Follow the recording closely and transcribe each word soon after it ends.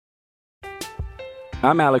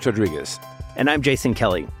I'm Alex Rodriguez. And I'm Jason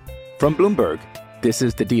Kelly. From Bloomberg, this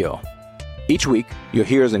is The Deal. Each week, you'll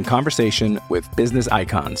hear us in conversation with business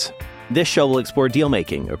icons. This show will explore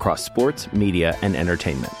deal-making across sports, media, and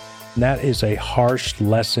entertainment. That is a harsh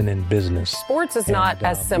lesson in business. Sports is not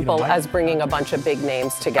as simple as bringing a bunch of big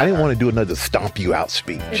names together. I didn't want to do another stomp you out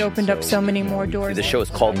speech. It opened up so many more doors. The show is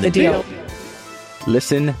called The Deal.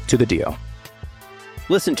 Listen to The Deal.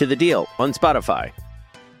 Listen to The Deal on Spotify.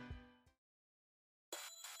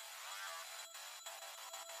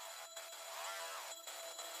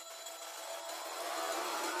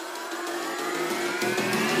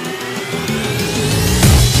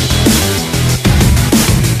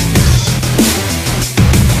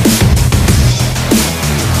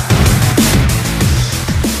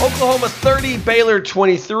 Oklahoma 30, Baylor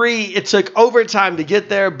 23. It took overtime to get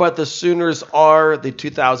there, but the Sooners are the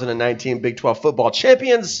 2019 Big 12 football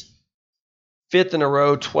champions. 5th in a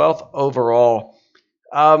row, 12th overall.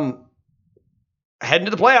 Heading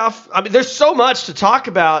to the playoff. I mean, there's so much to talk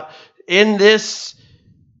about in this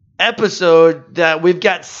episode that we've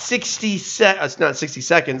got 60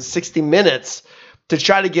 minutes to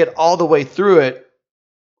try to get all the way through it.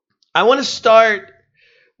 I want to start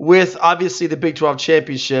with obviously the Big 12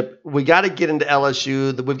 championship. We got to get into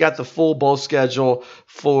LSU. We've got the full bowl schedule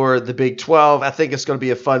for the Big 12. I think it's going to be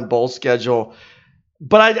a fun bowl schedule.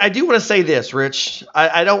 But I do want to say this, Rich.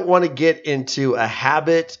 I don't want to get into a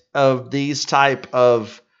habit of these type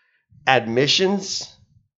of admissions,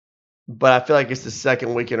 but I feel like it's the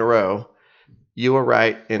second week in a row. You were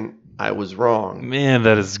right, and I was wrong. Man,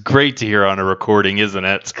 that is great to hear on a recording, isn't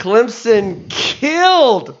it? Clemson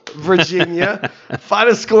killed Virginia.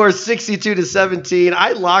 Final score 62-17.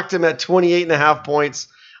 I locked him at 28.5 points.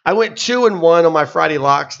 I went 2-1 on my Friday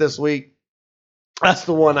locks this week. That's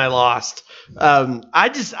the one I lost.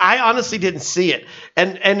 I honestly didn't see it.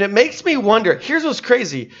 And it makes me wonder. Here's what's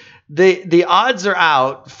crazy. The odds are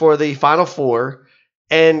out for the Final Four.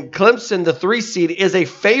 And Clemson, the 3 seed, is a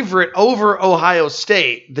favorite over Ohio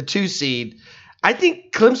State, the 2 seed. I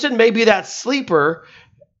think Clemson may be that sleeper.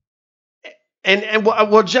 And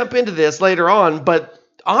we'll jump into this later on. But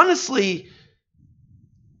honestly,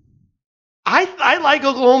 I like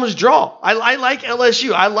Oklahoma's draw. I like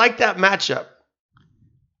LSU. I like that matchup.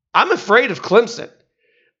 I'm afraid of Clemson.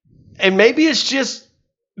 And maybe it's just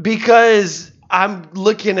because I'm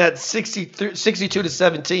looking at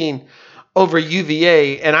 62-17 over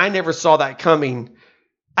UVA, and I never saw that coming.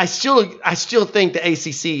 I still think the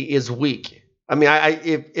ACC is weak. I mean,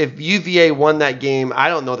 if UVA won that game, I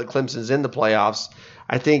don't know that Clemson's in the playoffs.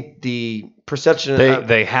 I think the perception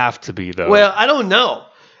they have to be, though. Well, I don't know.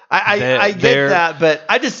 I get that, but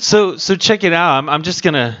I just so check it out. I'm just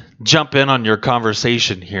gonna jump in on your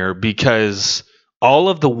conversation here because all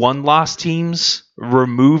of the one-loss teams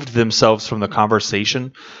removed themselves from the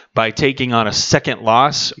conversation by taking on a second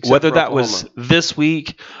loss, whether that was this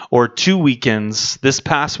week or 2 weekends, this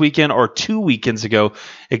past weekend or 2 weekends ago,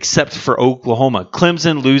 except for Oklahoma.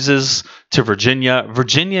 Clemson loses to Virginia.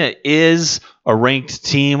 Virginia is a ranked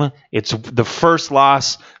team. It's the first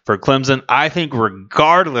loss for Clemson. I think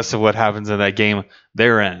regardless of what happens in that game,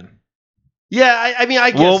 they're in. Yeah, I mean,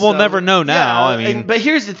 I guess we'll never know now. Yeah, but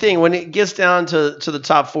here's the thing: when it gets down to the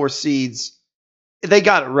top 4 seeds, they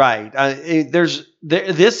got it right.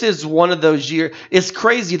 This is one of those years. It's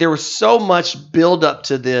crazy. There was so much build up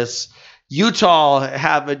to this.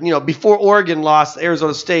 Utah before Oregon lost to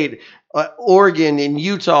Arizona State, Oregon and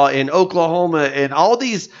Utah and Oklahoma and all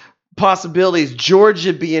these possibilities.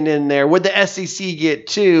 Georgia being in there. Would the SEC get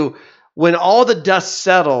too? When all the dust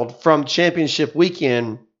settled from championship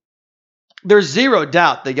weekend, there's zero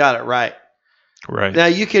doubt they got it right. Right. Now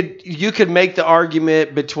you could make the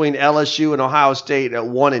argument between LSU and Ohio State at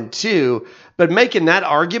 1 and 2, but making that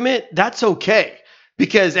argument, that's okay.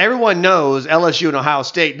 Because everyone knows LSU and Ohio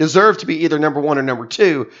State deserve to be either number 1 or number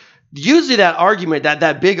 2. Usually that argument,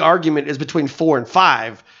 that big argument is between 4 and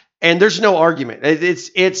 5, and there's no argument.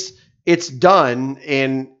 It's done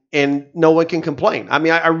and no one can complain. I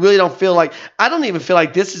mean, I really don't feel like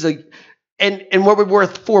this is and what we were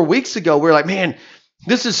 4 weeks ago, we were like, man,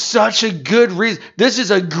 this is such a good reason. This is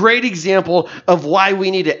a great example of why we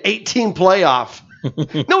need an 18 playoff.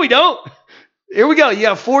 No, we don't. Here we go. You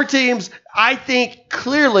have 4 teams. I think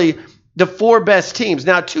clearly the 4 best teams.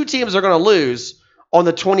 Now, 2 teams are going to lose on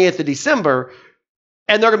the 20th of December,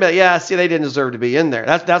 and they're going to be like, they didn't deserve to be in there.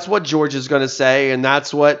 That's what Georgia's going to say, and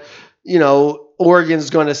that's what, Oregon's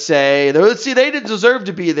going to say. They didn't deserve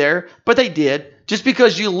to be there, but they did. Just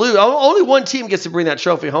because you lose, only one team gets to bring that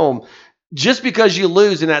trophy home. Just because you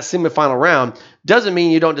lose in that semifinal round doesn't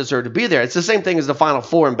mean you don't deserve to be there. It's the same thing as the Final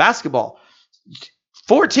Four in basketball.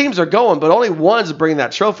 4 teams are going, but only one's bringing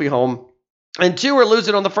that trophy home, and 2 are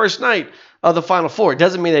losing on the first night of the Final Four. It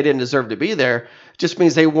doesn't mean they didn't deserve to be there. It just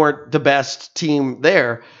means they weren't the best team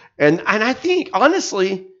there. And I think,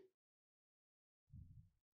 honestly,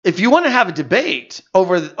 if you want to have a debate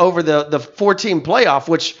over the 4-team playoff,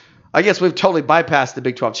 which I guess we've totally bypassed the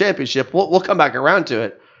Big 12 championship, we'll come back around to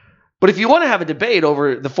it. But if you want to have a debate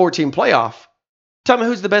over the 4-team playoff, tell me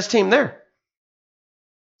who's the best team there.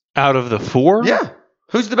 Out of the 4? Yeah.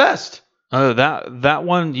 Who's the best? That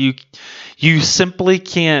one you simply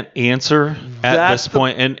can't answer at this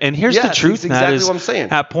point. And here's the truth, exactly Matt, is what I'm saying.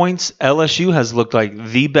 At points, LSU has looked like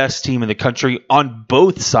the best team in the country on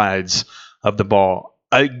both sides of the ball.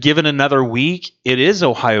 Given another week, it is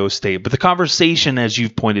Ohio State. But the conversation, as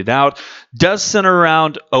you've pointed out, does center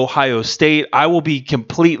around Ohio State. I will be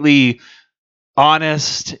completely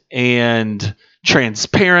honest and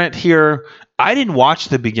transparent here. I didn't watch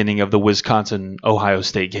the beginning of the Wisconsin-Ohio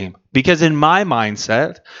State game because in my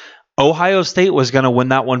mindset, Ohio State was going to win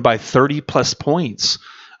that one by 30-plus points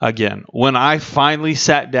again. When I finally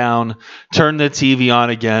sat down, turned the TV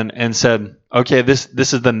on again, and said, okay, this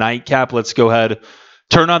is the nightcap. Let's go ahead,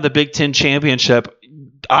 turn on the Big Ten championship.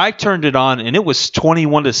 I turned it on, and it was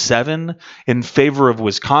 21-7 in favor of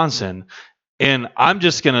Wisconsin. And I'm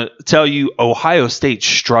just going to tell you, Ohio State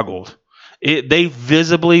struggled. They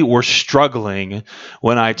visibly were struggling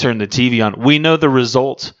when I turned the TV on. We know the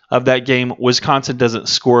result of that game. Wisconsin doesn't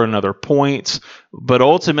score another point. But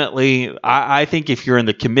ultimately, I think if you're in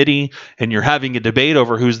the committee and you're having a debate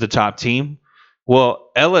over who's the top team, well,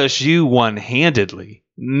 LSU won handedly.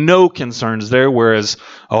 No concerns there, whereas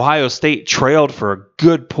Ohio State trailed for a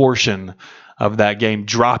good portion of that game,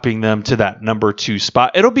 dropping them to that number 2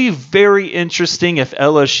 spot. It'll be very interesting if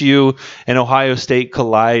LSU and Ohio State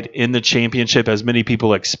collide in the championship, as many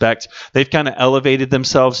people expect. They've kind of elevated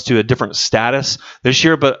themselves to a different status this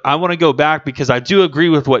year, but I want to go back because I do agree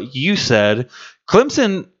with what you said.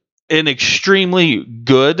 Clemson, an extremely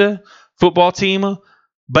good football team,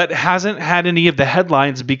 but hasn't had any of the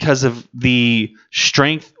headlines because of the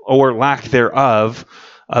strength or lack thereof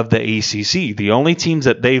of the ACC. The only teams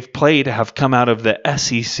that they've played have come out of the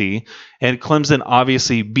SEC, and Clemson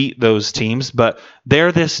obviously beat those teams, but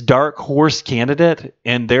they're this dark horse candidate,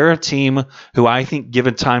 and they're a team who I think,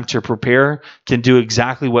 given time to prepare, can do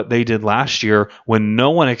exactly what they did last year when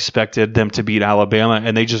no one expected them to beat Alabama,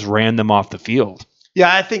 and they just ran them off the field.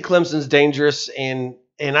 Yeah, I think Clemson's dangerous, and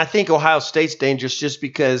I think Ohio State's dangerous just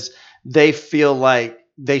because they feel like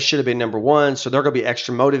they should have been number 1, so they're going to be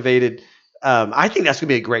extra motivated. I think that's going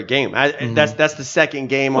to be a great game. That's the second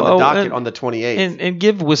game on the docket on the 28th. And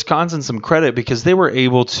give Wisconsin some credit because they were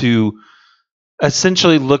able to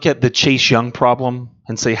essentially look at the Chase Young problem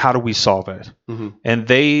and say, how do we solve it? Mm-hmm. And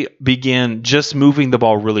they began just moving the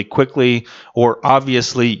ball really quickly, or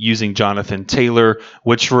obviously using Jonathan Taylor,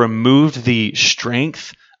 which removed the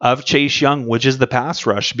strength of Chase Young, which is the pass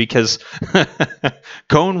rush, because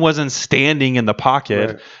Cohn wasn't standing in the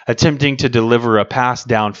pocket attempting to deliver a pass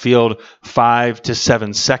downfield 5 to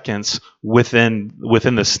 7 seconds within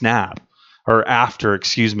the snap, or after,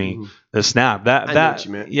 the snap.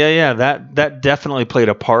 That definitely played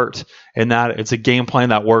a part in that. It's a game plan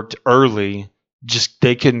that worked early. Just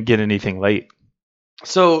they couldn't get anything late.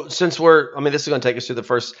 So since this is going to take us through the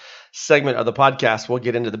first segment of the podcast. We'll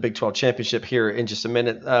get into the Big 12 championship here in just a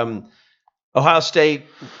minute. Ohio State,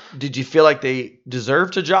 did you feel like they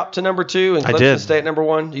deserved to drop to number 2 and Clemson State at number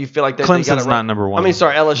 1? Do you feel like Clemson's they got it not number 1?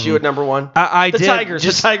 LSU at number 1.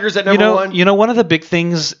 The Tigers at number 1. You know, one of the big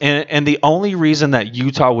things, and the only reason that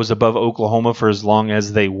Utah was above Oklahoma for as long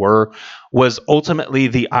as they were was ultimately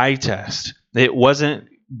the eye test. It wasn't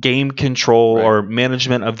game control or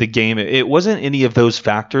management of the game. It wasn't any of those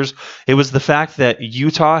factors. It was the fact that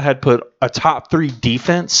Utah had put a top 3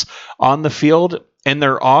 defense on the field and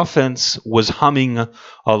their offense was humming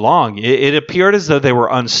along. It appeared as though they were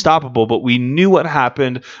unstoppable, but we knew what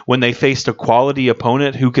happened when they faced a quality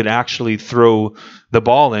opponent who could actually throw the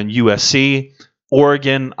ball in. USC,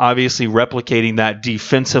 Oregon, obviously replicating that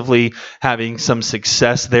defensively, having some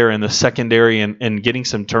success there in the secondary and getting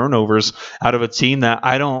some turnovers out of a team that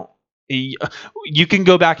you can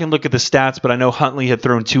go back and look at the stats, but I know Huntley had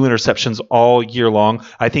thrown 2 interceptions all year long.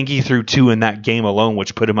 I think he threw 2 in that game alone,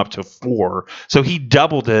 which put him up to 4. So he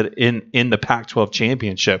doubled it in the Pac-12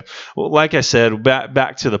 championship. Well, like I said,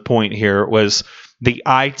 back to the point here was the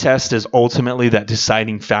eye test is ultimately that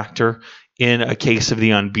deciding factor in a case of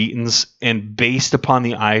the unbeatens, and based upon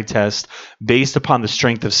the eye test, based upon the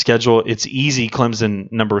strength of schedule, it's easy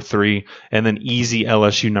Clemson number 3 and then easy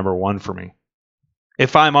LSU number 1 for me,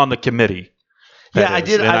 if I'm on the committee. Yeah, I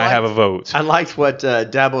did. And I have a vote. I liked what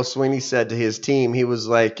Dabo Swinney said to his team. He was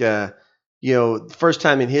like, first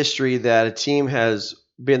time in history that a team has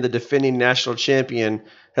been the defending national champion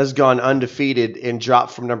has gone undefeated and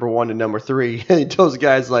dropped from number 1 to number 3. He tells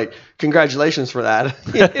guys like, congratulations for that.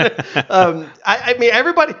 I mean,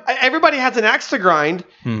 everybody has an axe to grind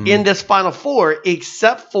in this Final Four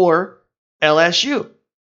except for LSU.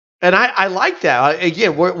 And I like that.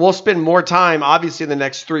 Again, we'll spend more time, obviously, in the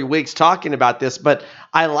next 3 weeks talking about this, but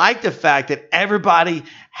I like the fact that everybody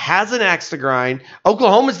has an axe to grind.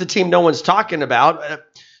 Oklahoma's the team no one's talking about.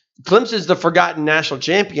 Clemson's the forgotten national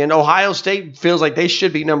champion. Ohio State feels like they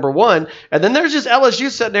should be number 1. And then there's just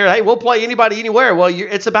LSU sitting there, hey, we'll play anybody anywhere. Well,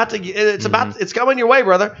 it's coming your way,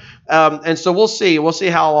 brother. And so we'll see. We'll see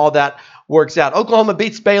how all that works out. Oklahoma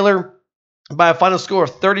beats Baylor by a final score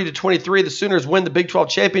of 30-23. The Sooners win the Big 12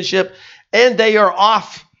 championship, and they are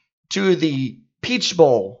off to the Peach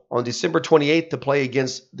Bowl on December 28th to play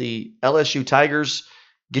against the LSU Tigers.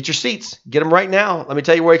 Get your seats. Get them right now. Let me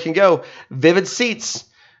tell you where you can go. Vivid Seats.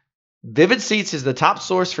 Vivid Seats is the top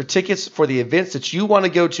source for tickets for the events that you want to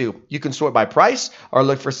go to. You can sort by price or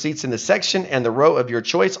look for seats in the section and the row of your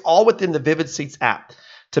choice, all within the Vivid Seats app.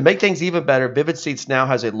 To make things even better, Vivid Seats now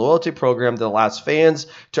has a loyalty program that allows fans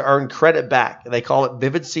to earn credit back. They call it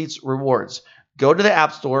Vivid Seats Rewards. Go to the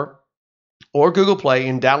App Store or Google Play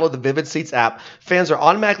and download the Vivid Seats app. Fans are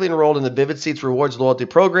automatically enrolled in the Vivid Seats Rewards loyalty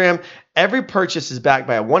program. Every purchase is backed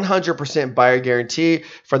by a 100% buyer guarantee,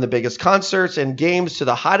 from the biggest concerts and games to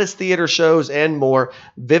the hottest theater shows and more.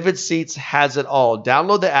 Vivid Seats has it all.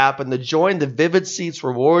 Download the app and join the Vivid Seats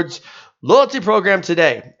Rewards loyalty program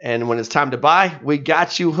today. And when it's time to buy, we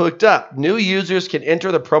got you hooked up. New users can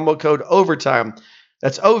enter the promo code OVERTIME.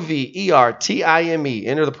 That's OVERTIME.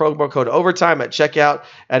 Enter the promo code OVERTIME at checkout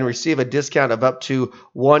and receive a discount of up to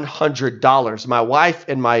 $100. My wife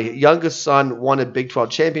and my youngest son wanted Big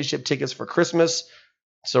 12 championship tickets for Christmas.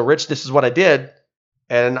 So, Rich, this is what I did.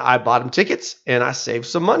 And I bought them tickets and I saved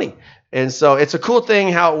some money. And so it's a cool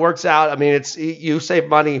thing how it works out. I mean, you save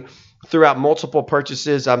money throughout multiple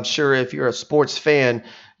purchases. I'm sure if you're a sports fan,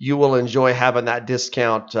 you will enjoy having that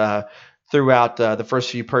discount throughout the first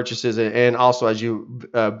few purchases and also as you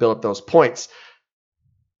build up those points.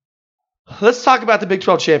 Let's talk about the Big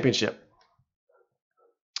 12 championship.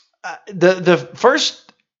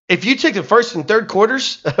 If you take the first and third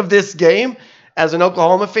quarters of this game as an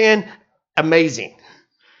Oklahoma fan, amazing.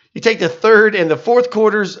 You take the third and the fourth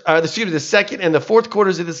quarters, the second and the fourth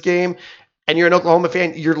quarters of this game, and you're an Oklahoma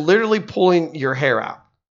fan, you're literally pulling your hair out.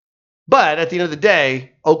 But at the end of the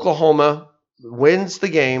day, Oklahoma wins the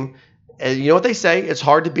game. And you know what they say? It's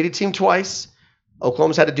hard to beat a team twice.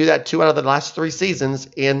 Oklahoma's had to do that 2 out of the last 3 seasons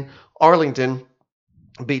in Arlington.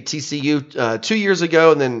 Beat TCU 2 years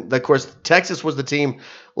ago. And then, of course, Texas was the team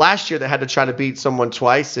last year that had to try to beat someone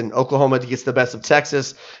twice. And Oklahoma gets the best of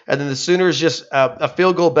Texas. And then the Sooners just a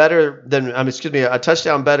field goal better than, a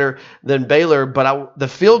touchdown better than Baylor. But the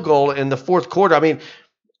field goal in the fourth quarter,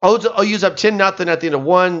 OU's up 10-0 at the end of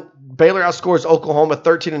one. Baylor outscores Oklahoma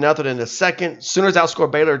 13-0 in the second. Sooners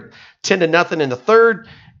outscore Baylor 10-0 in the third.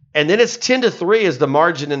 And then it's 10-3 is the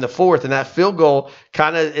margin in the fourth. And that field goal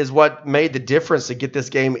kind of is what made the difference to get this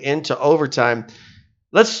game into overtime.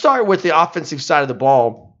 Let's start with the offensive side of the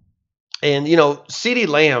ball. And, CeeDee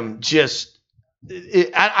Lamb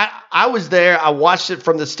I was there. I watched it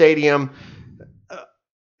from the stadium.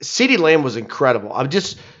 CeeDee Lamb was incredible.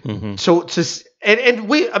 If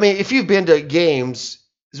you've been to games,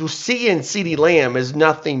 seeing CeeDee Lamb is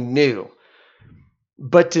nothing new,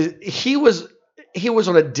 but he was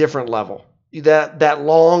on a different level. That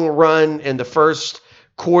long run in the first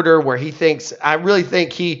quarter where I think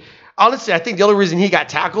the only reason he got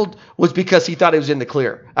tackled was because he thought he was in the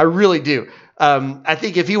clear. I really do. I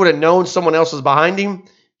think if he would have known someone else was behind him,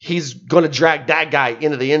 he's going to drag that guy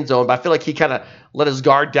into the end zone. But I feel like he kind of let his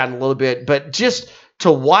guard down a little bit. But just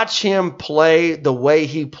to watch him play the way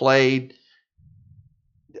he played,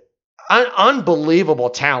 unbelievable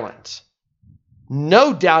talent.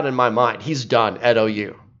 No doubt in my mind, he's done at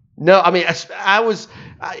OU. No, I'm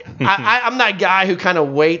that guy who kind of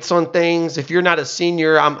waits on things. If you're not a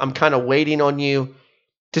senior, I'm kind of waiting on you.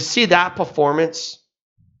 To see that performance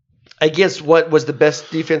against what was the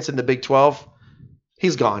best defense in the Big 12,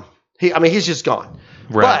 he's gone. He's just gone.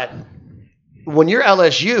 Right. But when you're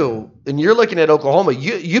LSU and you're looking at Oklahoma,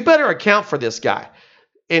 you better account for this guy.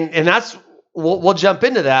 And that's we'll jump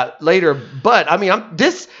into that later. But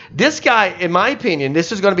this guy, in my opinion,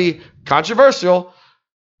 this is going to be controversial.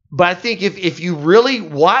 But I think if you really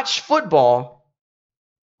watch football,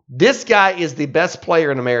 this guy is the best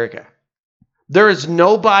player in America. There is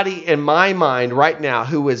nobody in my mind right now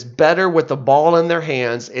who is better with the ball in their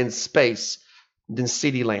hands in space than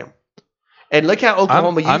CeeDee Lamb. And look how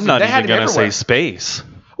Oklahoma used him. I'm not They had even him going to say everywhere. space.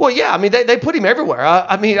 Well, yeah, I mean, they put him everywhere.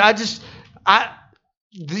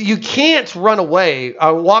 You can't run away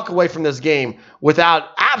or walk away from this game without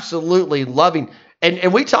absolutely loving.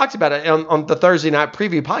 And we talked about it on the Thursday night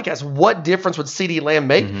preview podcast. What difference would CeeDee Lamb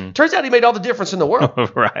make? Turns out he made all the difference in the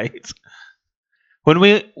world. Right. When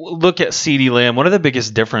we look at CeeDee Lamb, one of the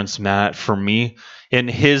biggest difference, Matt, for me, in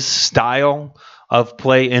his style of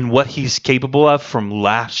play and what he's capable of from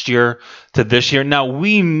last year to this year. Now,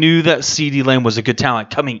 we knew that CeeDee Lamb was a good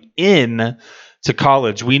talent coming in to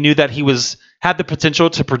college. We knew that he had the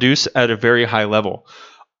potential to produce at a very high level.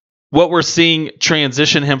 What we're seeing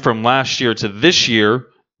transition him from last year to this year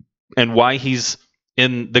and why he's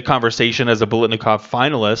in the conversation as a Biletnikoff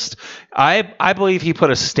finalist, I believe he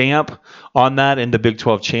put a stamp on that in the Big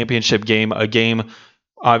 12 championship game, a game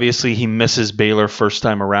obviously he misses Baylor first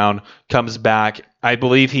time around, comes back. I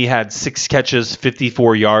believe he had 6 catches,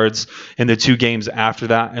 54 yards in the 2 games after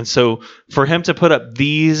that. And so for him to put up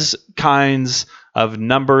these kinds of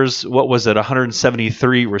numbers, what was it,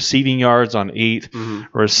 173 receiving yards on 8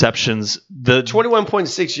 receptions. The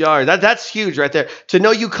 21.6 yards. That's huge right there. To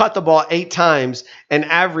know you caught the ball 8 times and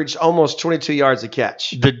averaged almost 22 yards a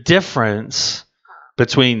catch. The difference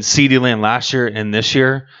between CeeDee Lamb last year and this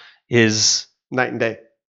year is night and day.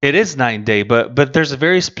 It is night and day, but there's a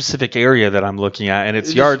very specific area that I'm looking at, and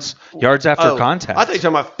it's yards after contact. I thought you were talking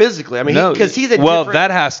about physically. I mean, because he's that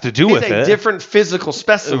has to do with it. He's a different physical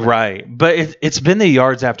specimen. Right. But it's been the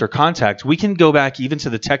yards after contact. We can go back even to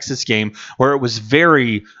the Texas game where it was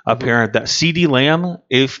very apparent that CeeDee Lamb,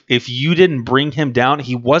 if you didn't bring him down,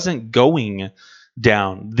 he wasn't going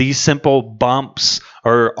down. These simple bumps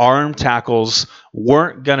or arm tackles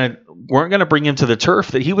weren't gonna bring him to the turf.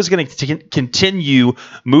 That he was going to continue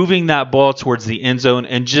moving that ball towards the end zone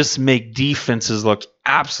and just make defenses look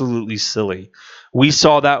absolutely silly. We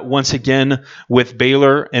saw that once again with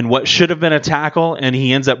Baylor and what should have been a tackle, and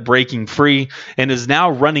he ends up breaking free and is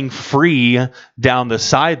now running free down the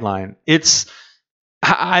sideline.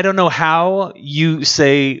 I don't know how you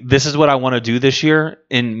say this is what I want to do this year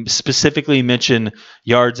and specifically mention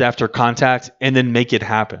yards after contact and then make it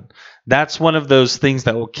happen. That's one of those things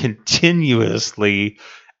that will continuously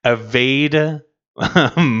evade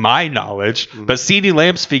my knowledge, but CeeDee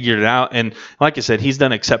Lamb's figured it out, and like I said, he's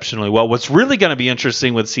done exceptionally well. What's really going to be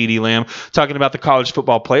interesting with CeeDee Lamb, talking about the college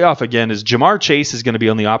football playoff again, is Jamar Chase is going to be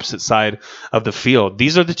on the opposite side of the field.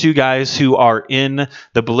 These are the 2 guys who are in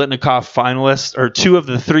the Biletnikoff finalists, or 2 of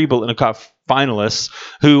the 3 Biletnikoff finalists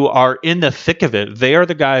who are in the thick of it. They are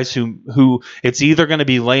the guys who it's either going to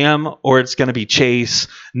be Lamb or it's going to be Chase.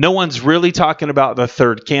 No one's really talking about the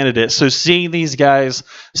third candidate. So seeing these guys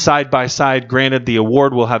side by side, granted the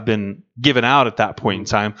award will have been given out at that point in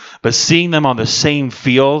time, but seeing them on the same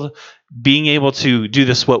field, being able to do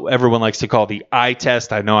this, what everyone likes to call the eye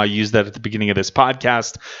test. I know I used that at the beginning of this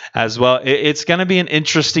podcast as well. It's going to be an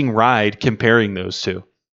interesting ride comparing those 2.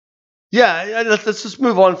 Yeah, let's just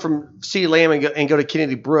move on from CeeDee Lamb and go to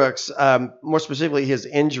Kennedy Brooks, more specifically his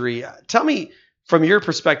injury. Tell me from your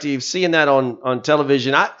perspective, seeing that on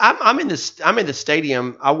television. I'm in the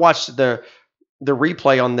stadium. I watched the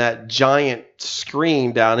replay on that giant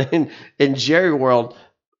screen down in Jerry World.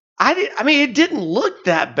 It didn't look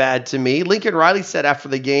that bad to me. Lincoln Riley said after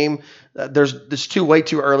the game, there's way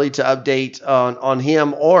too early to update on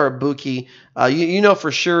him or Buki. You know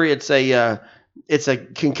for sure it's a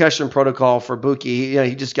concussion protocol for Buki.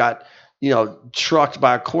 He just got, trucked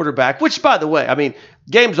by a quarterback, which, by the way,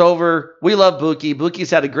 game's over. We love Buki. Buki's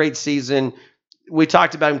had a great season. We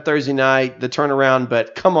talked about him Thursday night, the turnaround,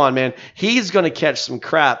 but come on, man. He's going to catch some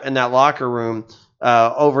crap in that locker room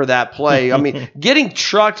over that play. Getting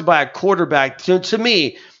trucked by a quarterback, to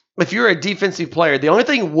me, if you're a defensive player, the only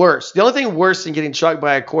thing worse than getting trucked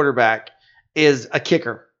by a quarterback is a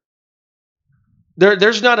kicker.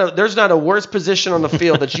 There's not a worse position on the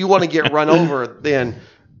field that you want to get run over than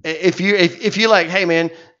if you like, hey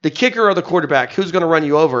man, the kicker or the quarterback, who's going to run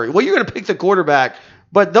you over? Well, you're going to pick the quarterback,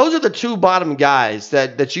 but those are the 2 bottom guys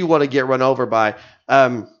that you want to get run over by.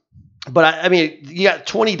 But you got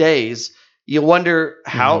 20 days. You wonder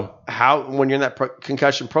how when you're in that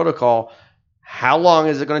concussion protocol, how long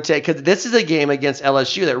is it going to take? Because this is a game against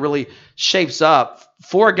LSU that really shapes up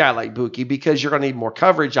for a guy like Buki, because you're going to need more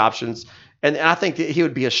coverage options. And I think that he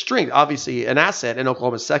would be a strength, obviously an asset in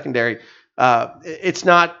Oklahoma's secondary. It's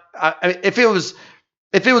not if it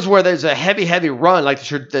was where there's a heavy run like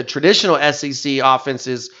the traditional SEC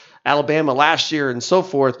offenses, Alabama last year and so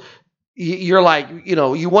forth, you're like,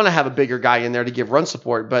 you want to have a bigger guy in there to give run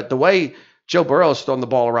support. But the way Joe Burrow's throwing the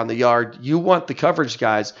ball around the yard. You want the coverage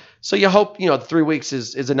guys. So you hope, the 3 weeks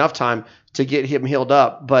is enough time to get him healed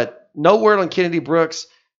up. But no word on Kennedy Brooks.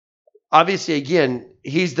 Obviously, again,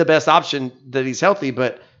 he's the best option that he's healthy.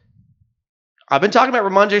 But I've been talking about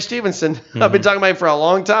Ramondre Stevenson. Mm-hmm. I've been talking about him for a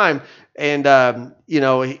long time. And,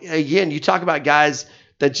 again, you talk about guys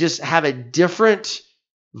that just have a different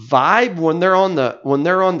vibe when they're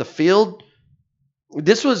on the field.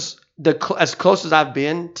 This was as close as I've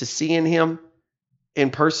been to seeing him in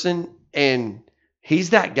person, and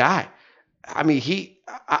he's that guy. I mean,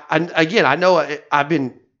 I know I've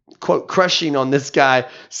been quote crushing on this guy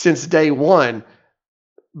since day one,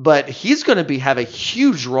 but he's going to have a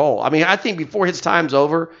huge role. I mean, I think before his time's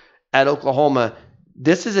over at Oklahoma,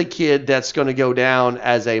 this is a kid that's going to go down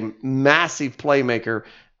as a massive playmaker.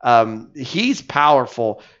 He's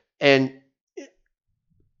powerful, and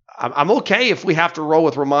I'm okay if we have to roll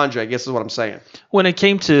with Ramondre, I guess is what I'm saying. When it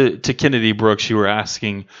came to Kennedy Brooks, you were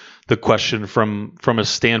asking the question from a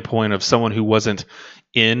standpoint of someone who wasn't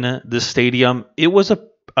in the stadium. It was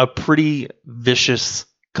a pretty vicious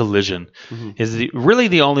collision. Mm-hmm. Is really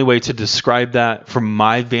the only way to describe that from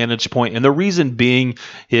my vantage point. And the reason being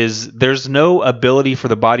is there's no ability for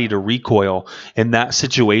the body to recoil in that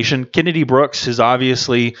situation. Kennedy Brooks is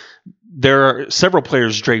obviously, there are several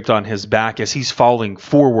players draped on his back as he's falling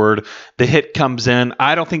forward. The hit comes in.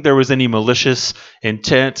 I don't think there was any malicious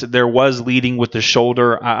intent. There was leading with the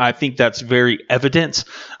shoulder. I think that's very evident.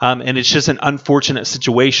 And it's just an unfortunate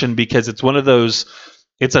situation because it's one of those,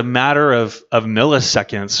 it's a matter of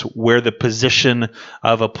milliseconds where the position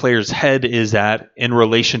of a player's head is at in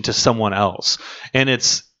relation to someone else. And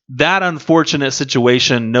it's that unfortunate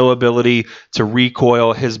situation, no ability to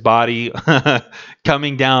recoil, his body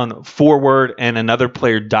coming down forward and another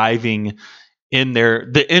player diving in there.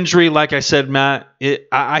 The injury, like I said, Matt,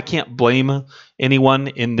 I can't blame anyone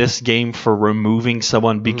in this game for removing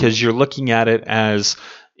someone because you're looking at it as,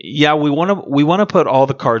 yeah, we want to put all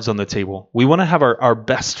the cards on the table. We want to have our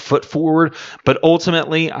best foot forward, but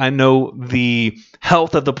ultimately, I know the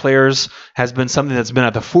health of the players has been something that's been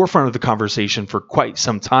at the forefront of the conversation for quite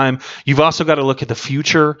some time. You've also got to look at the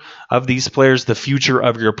future of these players, the future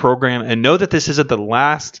of your program, and know that this isn't the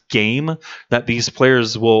last game that these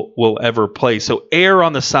players will ever play. So err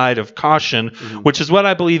on the side of caution, which is what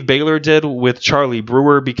I believe Baylor did with Charlie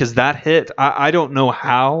Brewer, because that hit, I don't know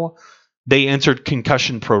how they entered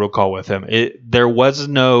concussion protocol with him. There was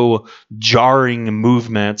no jarring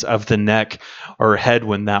movement of the neck or head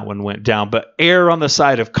when that one went down. But err on the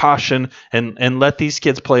side of caution and let these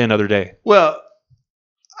kids play another day. Well,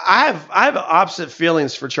 I have opposite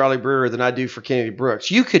feelings for Charlie Brewer than I do for Kennedy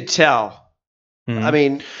Brooks. You could tell. Mm-hmm. I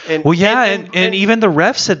mean, and even the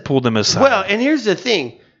refs had pulled him aside. Well, and here's the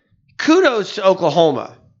thing: kudos to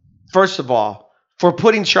Oklahoma, first of all, for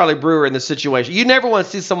putting Charlie Brewer in the situation. You never want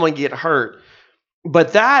to see someone get hurt,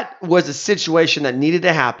 but that was a situation that needed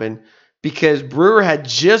to happen because Brewer had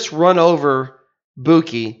just run over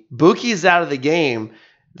Buki. Buki's out of the game.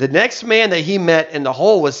 The next man that he met in the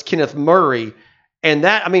hole was Kenneth Murray. And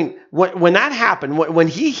that, I mean, when that happened, when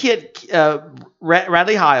he hit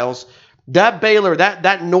Radley Hiles, that Baylor,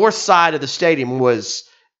 that north side of the stadium was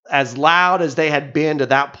as loud as they had been to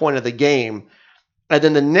that point of the game. And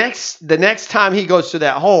then the next time he goes to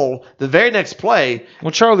that hole, the very next play.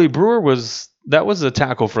 Well, Charlie Brewer that was a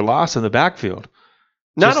tackle for loss in the backfield.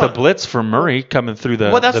 Just a blitz from Murray coming through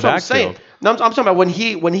the Well, that's the what backfield. I'm saying. No, I'm talking about when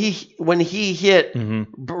he hit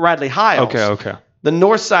Radley Hiles. Okay. The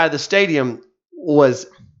north side of the stadium was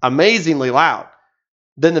amazingly loud.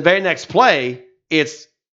 Then the very next play, it's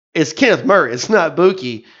Kenneth Murray. It's not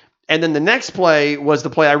Buki. And then the next play was the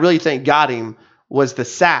play I really think got him. Was the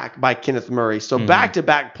sack by Kenneth Murray. So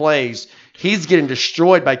back-to-back plays, he's getting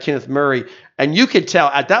destroyed by Kenneth Murray. And you could tell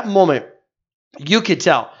at that moment, you could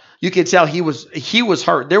tell he was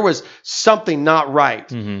hurt. There was something not right.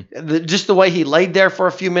 Just the way he laid there for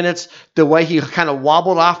a few minutes, the way he kind of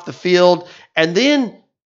wobbled off the field. And then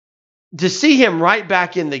to see him right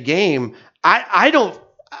back in the game, I don't,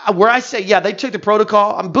 where I say, yeah, they took the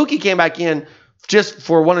protocol. Buki came back in just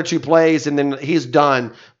for one or two plays, and then he's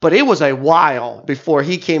done. But it was a while before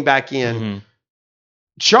he came back in.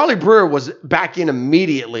 Charlie Brewer was back in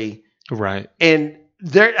immediately. Right. And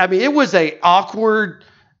it was a awkward,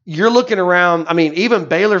 you're looking around, even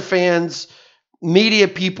Baylor fans, media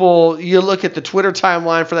people, you look at the Twitter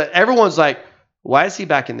timeline for that, everyone's like, why is he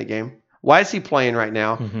back in the game? Why is he playing right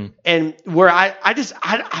now? And where I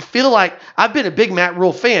feel like I've been a big Matt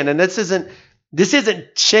Rule fan, and this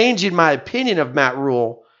isn't changing my opinion of Matt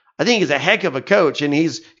Rule. I think he's a heck of a coach, and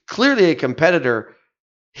he's clearly a competitor.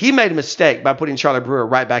 He made a mistake by putting Charlie Brewer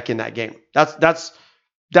right back in that game. That's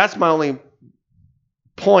my only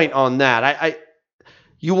point on that.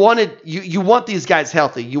 You want these guys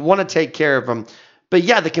healthy. You want to take care of them. But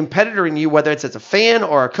yeah, the competitor in you, whether it's as a fan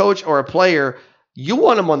or a coach or a player, you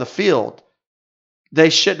want them on the field. They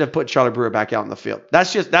shouldn't have put Charlie Brewer back out on the field.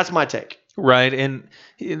 That's my take. Right. And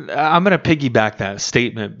I'm going to piggyback that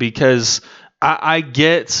statement because I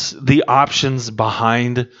get the options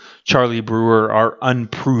behind Charlie Brewer are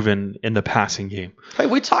unproven in the passing game. Hey,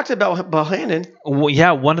 we talked about Bohannon. Well,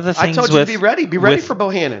 yeah, one of the things I told you to be ready. Be ready for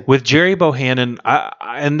Bohannon. With Jerry Bohannon,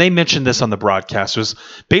 and they mentioned this on the broadcast, was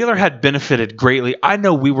Baylor had benefited greatly. I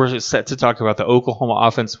know we were set to talk about the Oklahoma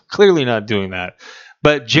offense. Clearly not doing that.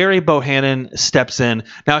 But Jerry Bohannon steps in.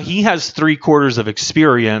 Now, he has 3 quarters of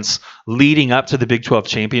experience leading up to the Big 12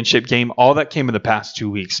 championship game. All that came in the past 2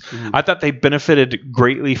 weeks. Mm-hmm. I thought they benefited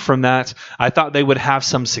greatly from that. I thought they would have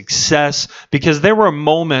some success because there were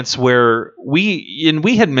moments where we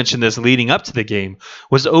had mentioned this leading up to the game,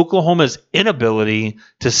 was Oklahoma's inability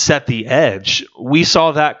to set the edge. We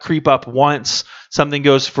saw that creep up once. Something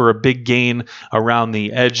goes for a big gain around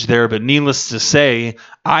the edge there. But needless to say,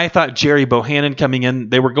 I thought Jerry Bohannon coming in,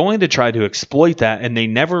 they were going to try to exploit that, and they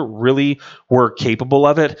never really were capable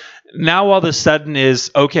of it. Now all of a sudden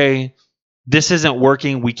is, okay, this isn't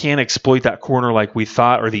working. We can't exploit that corner like we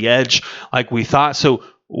thought, or the edge like we thought. So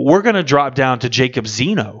we're going to drop down to Jacob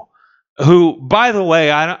Zeno, who, by the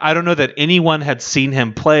way, I don't know that anyone had seen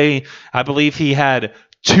him play. I believe he had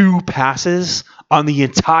 2 passes on the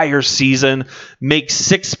entire season, makes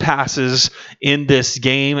 6 passes in this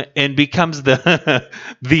game, and becomes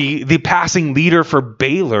the passing leader for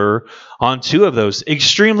Baylor on 2 of those.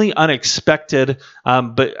 Extremely unexpected.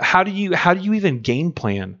 But how do you even game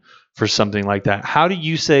plan for something like that? How do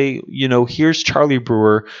you say, here's Charlie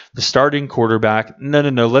Brewer, the starting quarterback.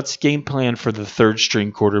 No. Let's game plan for the 3rd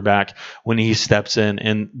string quarterback when he steps in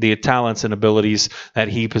and the talents and abilities that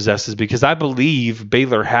he possesses, because I believe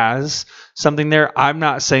Baylor has something there. I'm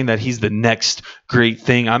not saying that he's the next great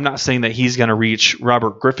thing. I'm not saying that he's going to reach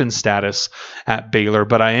Robert Griffin status at Baylor,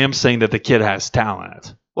 but I am saying that the kid has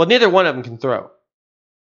talent. Well, neither one of them can throw.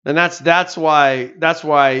 And that's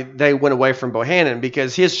why they went away from Bohannon,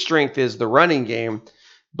 because his strength is the running game.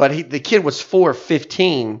 But the kid was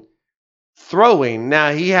 4-15 throwing.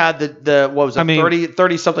 Now he had the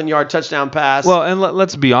 30 something yard touchdown pass. Well, and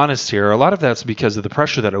let's be honest here. A lot of that's because of the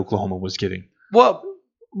pressure that Oklahoma was getting. Well,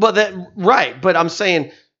 right. But I'm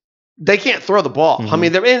saying they can't throw the ball. Mm-hmm.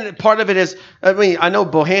 I mean, part of it is. I know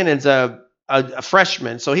Bohannon's a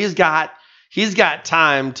freshman, so he's got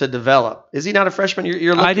time to develop. Is he not a freshman?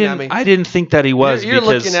 You're looking at me. I didn't think that he was. You're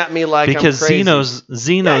looking at me like because I'm crazy.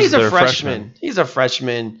 Zeno's he's a freshman. He's a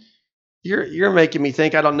freshman. You're making me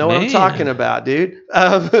think I don't know what I'm talking about, dude.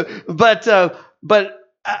 But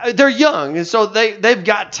they're young, and so they've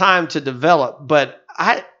got time to develop. But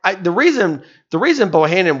the reason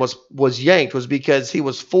Bohannon was yanked was because he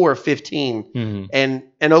was 4-15, mm-hmm.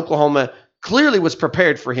 and Oklahoma clearly was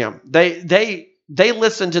prepared for him. They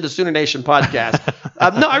listened to the Sooner Nation podcast.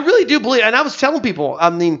 No, I really do believe, and I was telling people,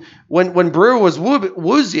 when Brewer was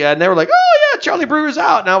woozy, and they were like, "Oh yeah, Charlie Brewer's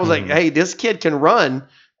out," and I was like, "Hey, this kid can run."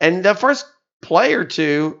 And the first play or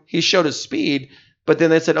 2, he showed his speed, but then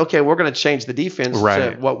they said, "Okay, we're going to change the defense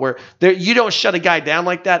to what we're there." You don't shut a guy down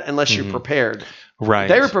like that unless you're prepared. Right.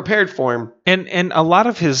 They were prepared for him, and a lot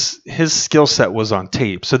of his skill set was on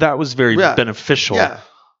tape, so that was very beneficial. Yeah,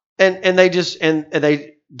 and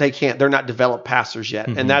they can't. They're not developed passers yet,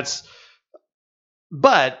 and that's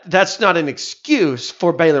not an excuse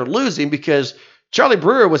for Baylor losing, because Charlie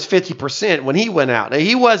Brewer was 50% when he went out. And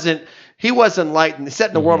he wasn't lighting,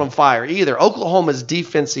 setting the world on fire either. Oklahoma's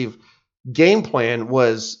defensive game plan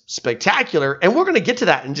was spectacular, and we're going to get to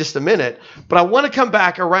that in just a minute. But I want to come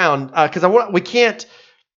back around because we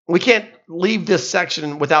can't leave this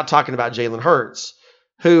section without talking about Jalen Hurts,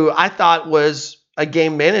 who I thought was a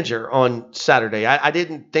game manager on Saturday. I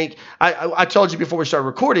didn't think I told you before we started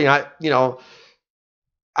recording. I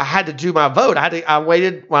had to do my vote. I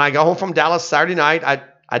waited when I got home from Dallas Saturday night.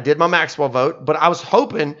 I did my Maxwell vote, but I was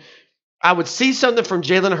hoping I would see something from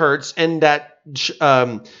Jalen Hurts, and that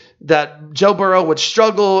Joe Burrow would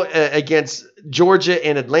struggle against Georgia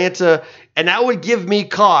and Atlanta, and that would give me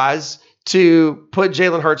cause to put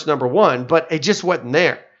Jalen Hurts number 1. But it just wasn't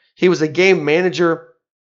there. He was a game manager.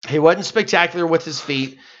 He wasn't spectacular with his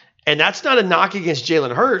feet, and that's not a knock against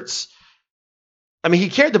Jalen Hurts. I mean, he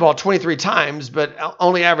carried the ball 23 times, but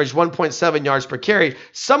only averaged 1.7 yards per carry.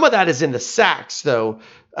 Some of that is in the sacks, though,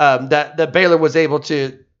 that Baylor was able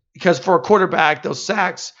to, because for a quarterback, those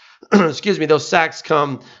sacks, those sacks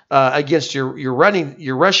come against your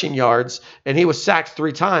rushing yards, and he was sacked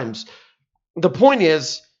 3 times. The point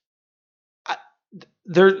is,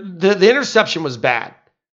 the interception was bad.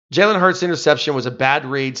 Jalen Hurts' interception was a bad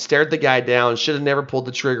read, stared the guy down, should have never pulled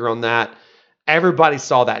the trigger on that. Everybody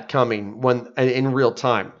saw that coming in real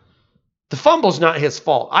time. The fumble's not his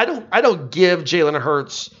fault. I don't give Jalen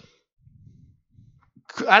Hurts.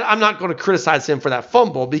 I'm not going to criticize him for that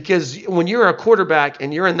fumble, because when you're a quarterback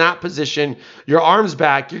and you're in that position, your arm's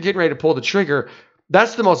back, you're getting ready to pull the trigger.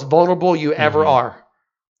 That's the most vulnerable you ever are.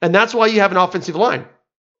 And that's why you have an offensive line.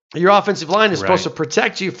 Your offensive line is supposed to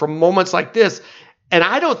protect you from moments like this. And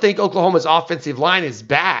I don't think Oklahoma's offensive line is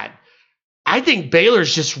bad. I think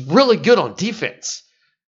Baylor's just really good on defense.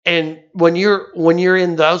 And when you're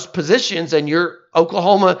in those positions and you're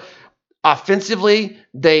Oklahoma offensively,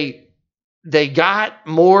 they got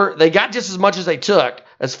just as much as they took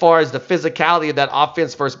as far as the physicality of that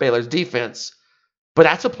offense versus Baylor's defense. But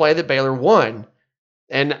that's a play that Baylor won.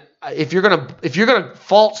 And if you're gonna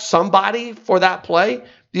fault somebody for that play,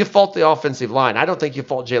 you fault the offensive line. I don't think you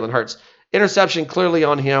fault Jalen Hurts. Interception clearly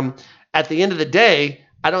on him. At the end of the day,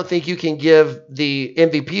 I don't think you can give the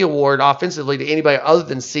MVP award offensively to anybody other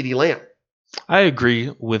than CeeDee Lamb. I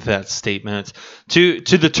agree with that statement. To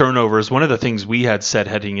the turnovers, one of the things we had said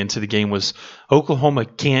heading into the game was Oklahoma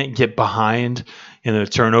can't get behind in the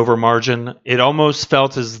turnover margin. It almost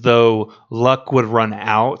felt as though luck would run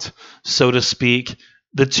out, so to speak.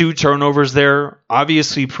 The 2 turnovers there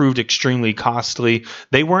obviously proved extremely costly.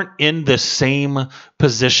 They weren't in the same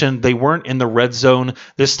position. They weren't in the red zone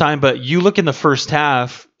this time, but you look in the first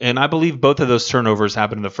half, and I believe both of those turnovers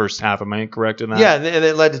happened in the first half. Am I correct in that? Yeah, and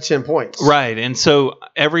it led to 10 points. Right, and so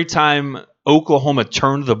every time Oklahoma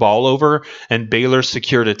turned the ball over and Baylor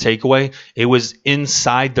secured a takeaway, it was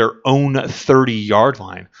inside their own 30-yard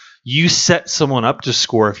line. You set someone up to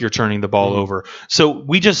score if you're turning the ball over. So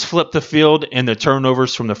we just flipped the field, and the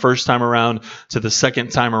turnovers from the first time around to the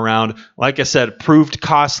second time around, like I said, proved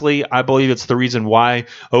costly. I believe it's the reason why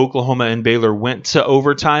Oklahoma and Baylor went to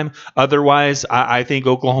overtime. Otherwise, I think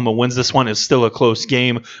Oklahoma wins this one. It's still a close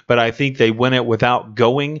game, but I think they win it without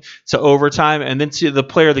going to overtime. And then to the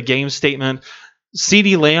player of the game statement,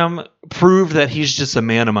 CeeDee Lamb proved that he's just a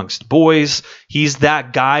man amongst boys. He's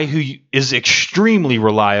that guy who is extremely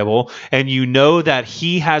reliable, and you know that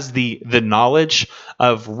he has the knowledge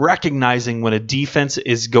of recognizing when a defense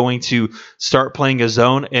is going to start playing a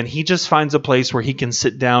zone, and he just finds a place where he can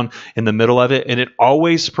sit down in the middle of it, and it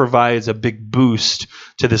always provides a big boost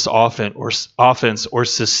to this offense or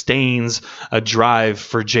sustains a drive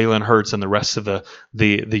for Jalen Hurts and the rest of the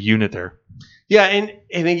unit there. Yeah, and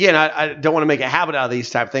again, I don't want to make a habit out of these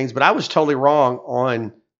type of things, but I was totally wrong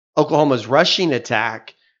on Oklahoma's rushing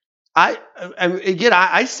attack. I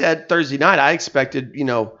said Thursday night I expected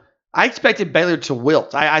Baylor to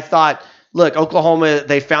wilt. I thought, look, Oklahoma,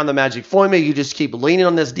 they found the magic formula. You just keep leaning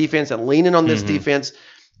on this defense and leaning on this defense,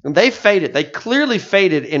 and they faded. They clearly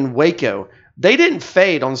faded in Waco. They didn't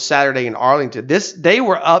fade on Saturday in Arlington. They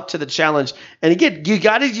were up to the challenge. And again, you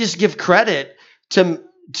got to just give credit to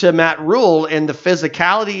Matt Rule and the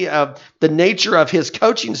physicality of the nature of his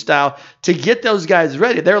coaching style to get those guys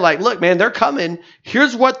ready. They're like, look, man, they're coming.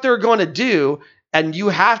 Here's what they're going to do, and you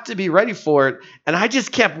have to be ready for it. And I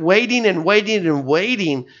just kept waiting and waiting and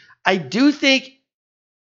waiting. I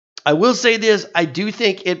will say this, I do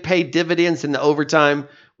think it paid dividends in the overtime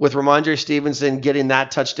with Ramondre Stevenson getting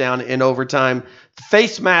that touchdown in overtime. The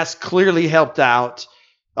face mask clearly helped out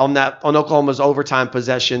on Oklahoma's overtime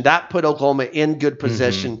possession. That put Oklahoma in good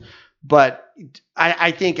position. But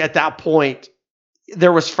I think at that point,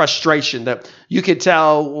 there was frustration that you could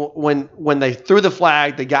tell when they threw the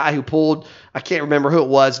flag, the guy who pulled, I can't remember who it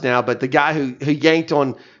was now, but the guy who yanked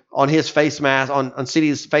on his face mask, on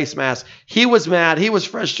CeeDee's face mask, he was mad. He was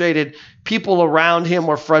frustrated. People around him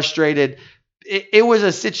were frustrated. It was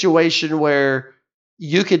a situation where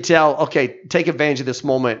you could tell, okay, take advantage of this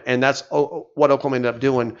moment. And that's what Oklahoma ended up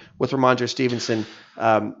doing with Ramondre Stevenson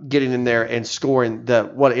getting in there and scoring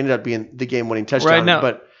what ended up being the game-winning touchdown. Right now,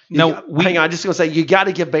 but hang on, I'm just going to say, you got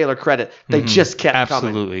to give Baylor credit. They just kept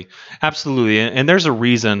coming. Absolutely. And there's a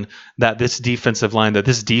reason that this defensive line, that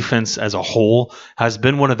this defense as a whole has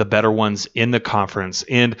been one of the better ones in the conference.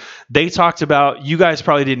 And they talked about, you guys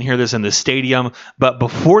probably didn't hear this in the stadium, but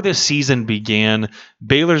before this season began,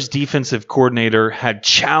 Baylor's defensive coordinator had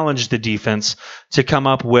challenged the defense to come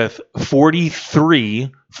up with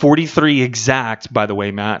 43 exact, by the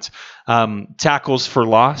way, Matt, tackles for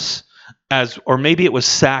loss. Or maybe it was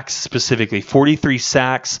sacks specifically, 43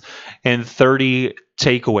 sacks and 30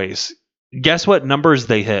 takeaways. Guess what numbers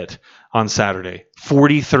they hit on Saturday,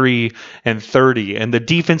 43-30. And the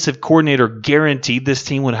defensive coordinator guaranteed this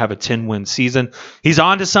team would have a 10-win season. He's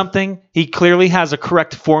on to something. He clearly has a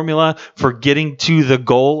correct formula for getting to the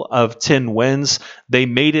goal of 10 wins. They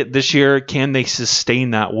made it this year. Can they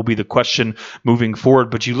sustain that will be the question moving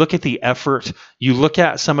forward. But you look at the effort, you look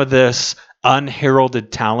at some of this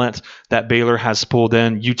unheralded talent that Baylor has pulled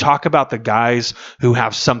in. You talk about the guys who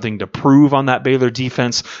have something to prove on that Baylor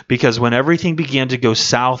defense, because when everything began to go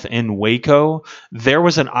south in Waco, there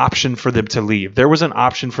was an option for them to leave. There was an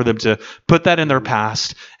option for them to put that in their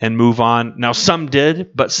past and move on. Now, some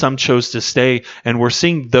did, but some chose to stay, and we're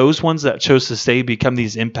seeing those ones that chose to stay become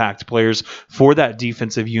these impact players for that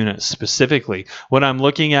defensive unit specifically. When I'm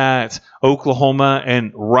looking at Oklahoma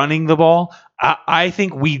and running the ball, I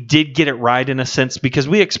think we did get it right in a sense, because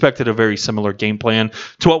we expected a very similar game plan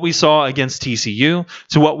to what we saw against TCU,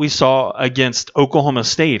 to what we saw against Oklahoma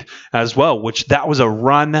State as well, which that was a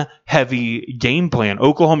run-heavy game plan.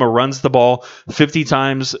 Oklahoma runs the ball 50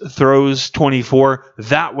 times, throws 24.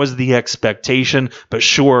 That was the expectation. But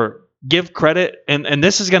sure, give credit, and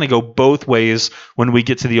this is going to go both ways when we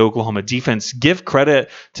get to the Oklahoma defense. Give credit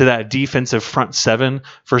to that defensive front seven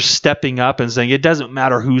for stepping up and saying it doesn't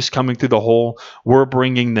matter who's coming through the hole, we're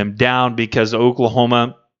bringing them down, because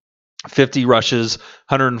Oklahoma, 50 rushes,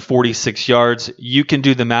 146 yards. You can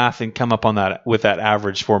do the math and come up on that with that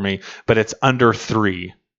average for me, but it's under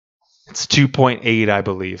 3. It's 2.8, I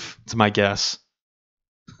believe. It's my guess.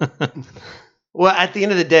 Well, at the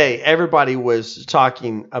end of the day, everybody was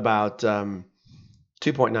talking about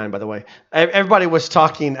 2.9, by the way. Everybody was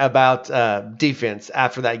talking about defense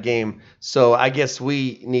after that game. So I guess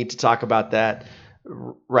we need to talk about that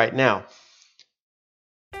right now.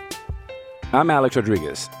 I'm Alex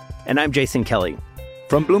Rodriguez. And I'm Jason Kelly.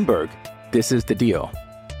 From Bloomberg, this is The Deal.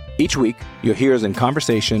 Each week, you'll hear us in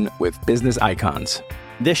conversation with business icons.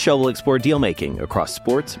 This show will explore deal-making across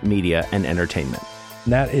sports, media, and entertainment.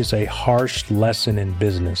 That is a harsh lesson in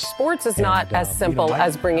business. Sports is not as simple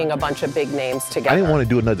as bringing a bunch of big names together. I didn't want to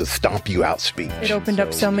do another stomp you out speech. It opened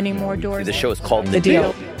up so many more doors. The show is called The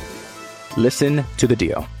Deal. Listen to The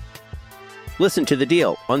Deal. Listen to The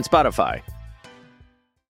Deal on Spotify.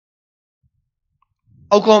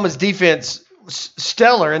 Oklahoma's defense,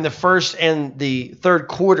 stellar in the first and the third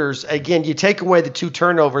quarters. Again, you take away the 2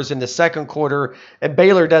 turnovers in the second quarter, and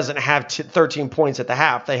Baylor doesn't have 13 points at the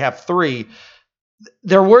half. They have 3.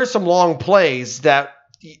 There were some long plays that,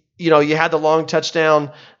 you had the long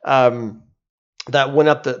touchdown that went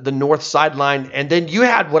up the north sideline. And then you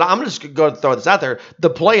had what I'm just going to throw this out there.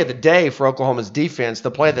 The play of the day for Oklahoma's defense,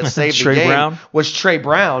 the play that saved the game Brown. Was Trey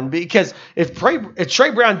Brown. Because if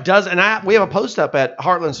Trey Brown does, and we have a post up at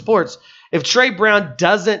Heartland Sports, if Trey Brown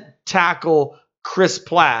doesn't tackle Chris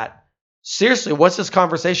Platt, seriously, what's this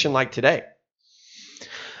conversation like today?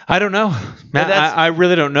 I don't know, Matt. I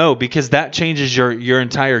really don't know, because that changes your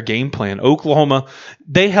entire game plan. Oklahoma,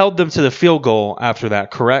 they held them to the field goal after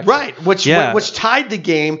that, correct? Right, which tied the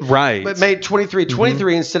game, right? But made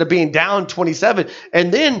 23-23 instead of being down 27.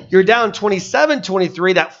 And then you're down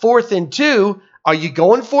 27-23, that 4th and 2. Are you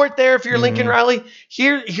going for it there if you're Lincoln Riley?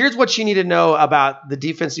 Here's what you need to know about the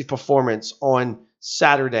defensive performance on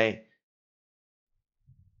Saturday.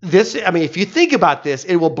 If you think about this,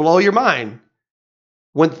 it will blow your mind.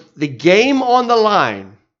 When the game on the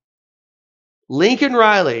line, Lincoln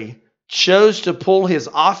Riley chose to pull his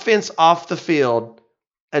offense off the field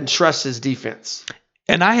and trust his defense.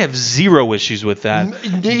 And I have zero issues with that,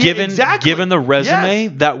 given the resume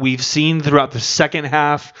that we've seen throughout the second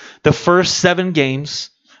half, the first 7 games,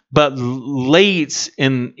 but late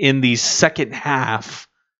in the second half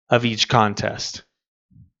of each contest.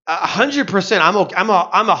 100%. I'm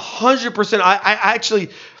 100%. I actually.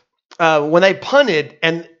 When they punted,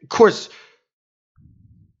 and of course,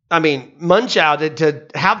 Munchow to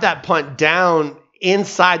have that punt down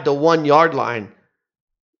inside the 1-yard line,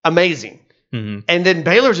 amazing. Mm-hmm. And then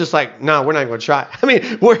Baylor's just like, no, we're not going to try.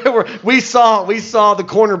 We saw the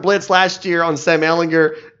corner blitz last year on Sam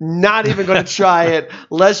Ehlinger, not even going to try it.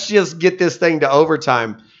 Let's just get this thing to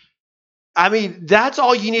overtime. That's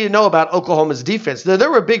all you need to know about Oklahoma's defense. There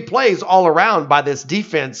were big plays all around by this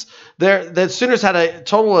defense. The Sooners had a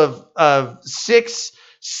total of 6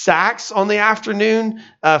 sacks on the afternoon,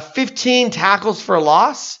 15 tackles for a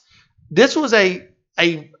loss. This was a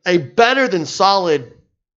better than solid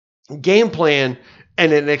game plan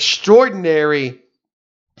and an extraordinary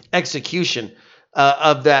execution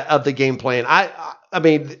of the game plan.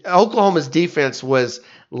 Oklahoma's defense was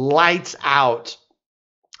lights out.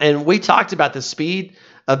 And we talked about the speed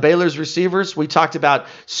of Baylor's receivers. We talked about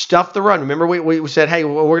stuff the run. Remember, we said, hey,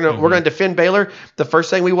 we're gonna defend Baylor. The first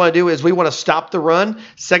thing we want to do is we want to stop the run.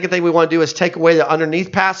 Second thing we want to do is take away the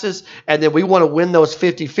underneath passes, and then we want to win those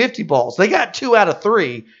 50-50 balls. They got 2 out of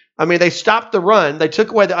 3. I mean, they stopped the run. They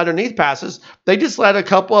took away the underneath passes. They just let a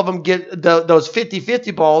couple of them get those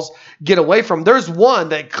 50-50 balls get away from. There's one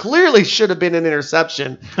that clearly should have been an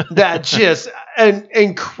interception. That just an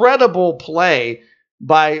incredible play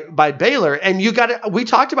by Baylor. And we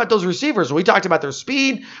talked about those receivers. We talked about their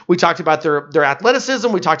speed. We talked about their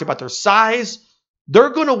athleticism. We talked about their size. They're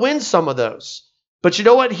going to win some of those. But you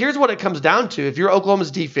know what? Here's what it comes down to. If you're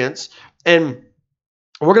Oklahoma's defense, and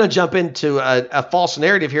we're going to jump into a false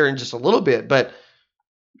narrative here in just a little bit, but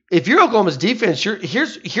if you're Oklahoma's defense,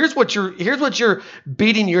 here's what you're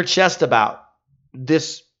beating your chest about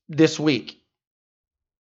this week.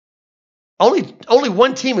 Only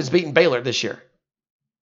one team has beaten Baylor this year.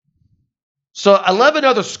 So 11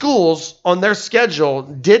 other schools on their schedule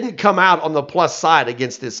didn't come out on the plus side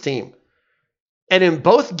against this team. And in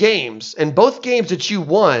both games that you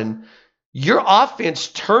won, your offense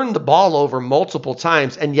turned the ball over multiple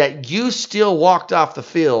times, and yet you still walked off the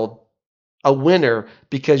field a winner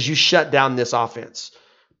because you shut down this offense.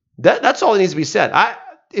 That's all that needs to be said.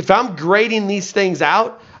 If I'm grading these things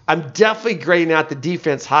out, I'm definitely grading out the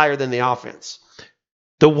defense higher than the offense.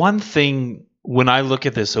 The one thing when I look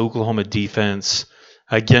at this Oklahoma defense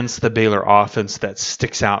against the Baylor offense that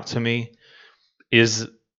sticks out to me is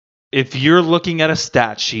if you're looking at a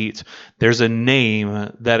stat sheet, there's a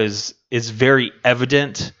name that is very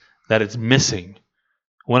evident that it's missing.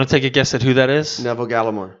 Want to take a guess at who that is? Neville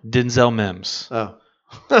Gallimore. Denzel Mims. Oh.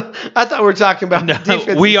 I thought we were talking about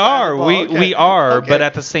defense. We are. We are, okay. But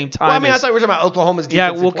at the same time. Well, I mean, I thought we were talking about Oklahoma's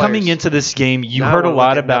defense. Yeah, well, coming into this game, you heard a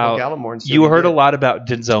lot about Denzel Mims. You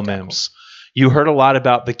heard a lot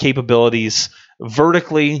about the capabilities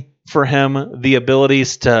vertically for him, the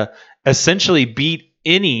abilities to essentially beat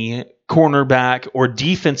any cornerback or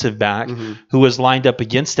defensive back who was lined up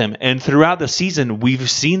against him. And throughout the season, we've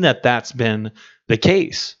seen that that's been the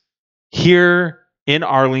case. Here in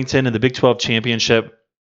Arlington in the Big 12 Championship,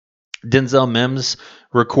 Denzel Mims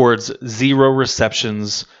records 0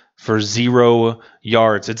 receptions for 0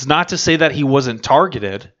 yards. It's not to say that he wasn't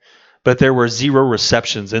targeted, but there were 0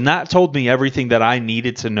 receptions. And that told me everything that I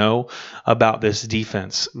needed to know about this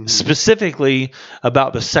defense, specifically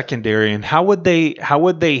about the secondary and how would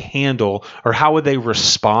they handle or how would they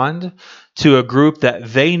respond to a group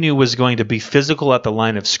that they knew was going to be physical at the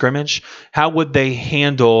line of scrimmage? How would they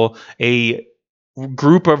handle a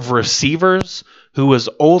group of receivers who was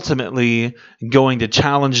ultimately going to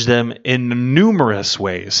challenge them in numerous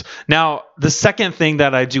ways? Now, the second thing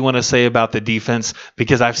that I do want to say about the defense,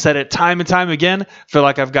 because I've said it time and time again, feel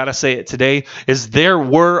like I've got to say it today, is there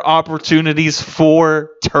were opportunities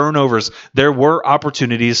for turnovers. There were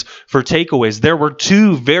opportunities for takeaways. There were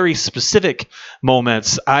 2 very specific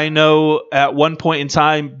moments. I know at one point in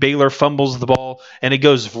time, Baylor fumbles the ball and it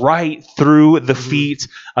goes right through the feet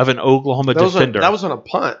of an Oklahoma defender. That was on a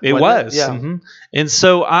punt. It was. Yeah. And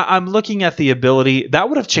so I'm looking at the ability that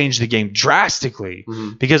would have changed the game drastically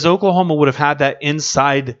because Oklahoma would have had that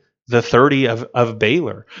inside the 30 of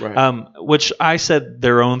Baylor, right. Which I said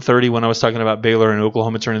their own 30 when I was talking about Baylor and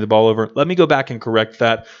Oklahoma turning the ball over. Let me go back and correct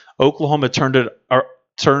that. Oklahoma turned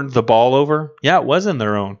the ball over. Yeah, it was in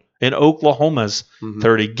their own. In Oklahoma's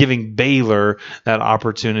 30, giving Baylor that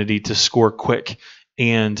opportunity to score quick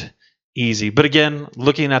and easy. But again,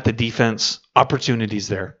 looking at the defense, opportunities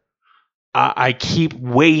there. I keep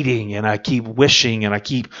waiting and I keep wishing and I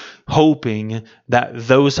keep hoping that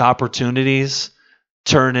those opportunities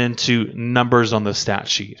turn into numbers on the stat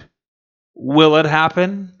sheet. Will it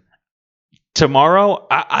happen tomorrow?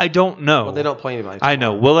 I don't know. Well, they don't play anybody tomorrow. I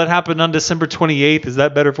know. Will it happen on December 28th? Is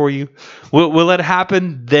that better for you? Will it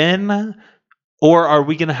happen then? Or are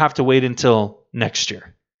we going to have to wait until next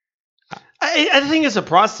year? I think it's a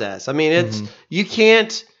process. I mean, you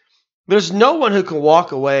can't – there's no one who can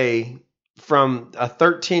walk away from a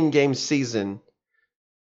 13-game season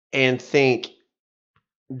and think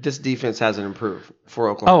this defense hasn't improved for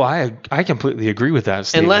Oklahoma. Oh, I completely agree with that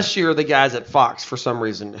statement. Unless you're the guys at Fox for some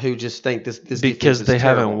reason who just think this defense is because they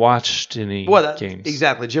terrible. haven't watched any games.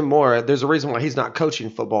 Exactly. Jim Mora, there's a reason why he's not coaching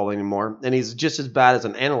football anymore, and he's just as bad as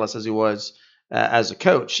an analyst as he was as a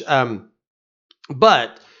coach.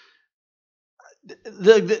 But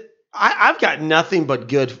I've got nothing but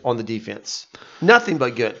good on the defense. Nothing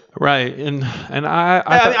but good. Right, and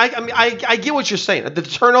I get what you're saying. The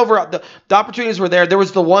turnover, the opportunities were there. There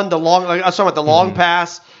was the long. I was talking about the long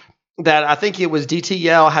pass that I think it was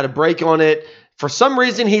DTL had a break on it For some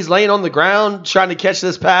reason, he's laying on the ground trying to catch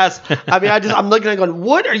this pass. I mean, I'm looking at it going,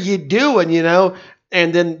 what are you doing,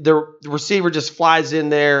 And then the receiver just flies in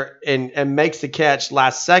there and makes the catch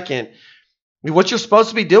last second. What you're supposed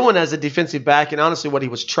to be doing as a defensive back, and honestly what he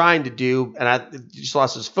was trying to do, and he just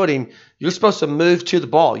lost his footing, you're supposed to move to the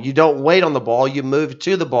ball. You don't wait on the ball. You move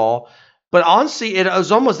to the ball. But honestly, it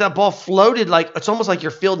was almost that ball floated it's almost like you're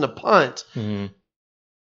fielding a punt. Mm-hmm.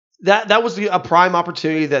 That was a prime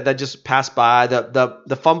opportunity that just passed by.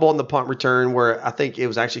 The fumble and the punt return where I think it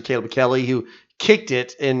was actually Caleb Kelly who kicked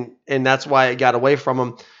it, and that's why it got away from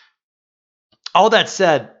him. All that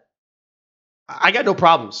said, I got no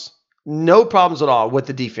problems. No problems at all with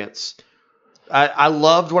the defense. I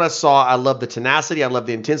loved what I saw. I loved the tenacity. I loved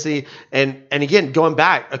the intensity. And again, going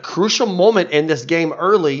back, a crucial moment in this game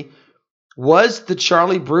early was the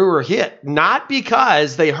Charlie Brewer hit. Not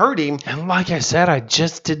because they hurt him. And like I said, I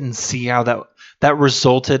just didn't see how that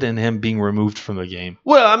resulted in him being removed from the game.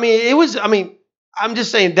 Well, I'm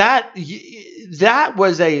just saying that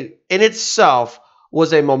was in itself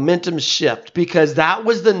was a momentum shift, because that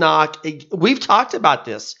was the knock. We've talked about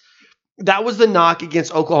this. That was the knock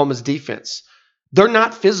against Oklahoma's defense. They're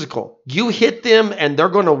not physical. You hit them and they're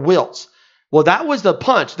going to wilt. Well, that was the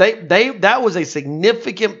punch. That was a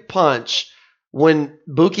significant punch when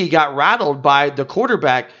Buki got rattled by the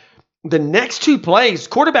quarterback. The next two plays,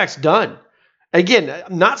 quarterback's done. Again,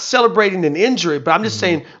 I'm not celebrating an injury, but I'm just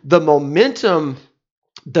saying the momentum,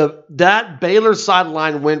 that Baylor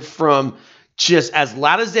sideline went from just as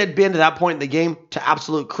loud as they'd been to that point in the game to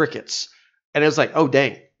absolute crickets. And it was like, oh,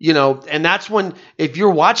 dang. And that's when, if you're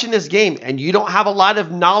watching this game and you don't have a lot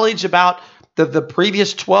of knowledge about the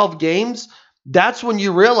previous 12 games, that's when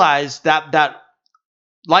you realize that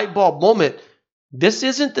light bulb moment, this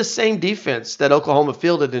isn't the same defense that Oklahoma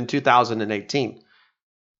fielded in 2018.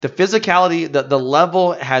 The physicality, the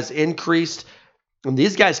level has increased, and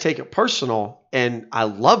these guys take it personal, and I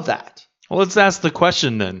love that. Well, let's ask the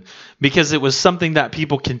question then, because it was something that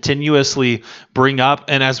people continuously bring up.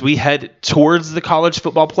 And as we head towards the college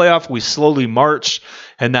football playoff, we slowly march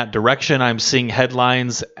in that direction. I'm seeing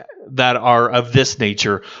headlines that are of this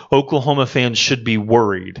nature. Oklahoma fans should be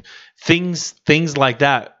worried. Things like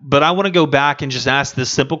that. But I want to go back and just ask this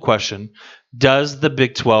simple question. Does the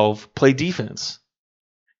Big 12 play defense?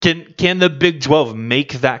 Can the Big 12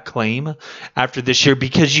 make that claim after this year?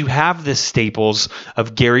 Because you have the staples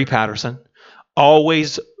of Gary Patterson,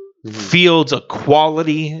 always fields a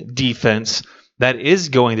quality defense that is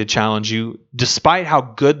going to challenge you despite how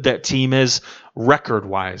good that team is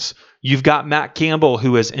record-wise. You've got Matt Campbell,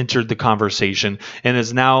 who has entered the conversation and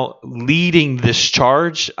is now leading this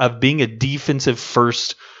charge of being a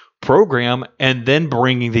defensive-first program and then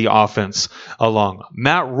bringing the offense along.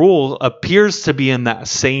 Matt Rule appears to be in that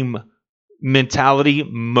same mentality,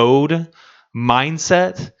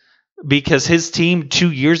 mindset, because his team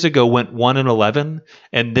 2 years ago went 1-11,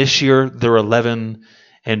 and this year they're 11-1,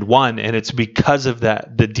 and it's because of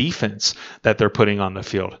that, the defense that they're putting on the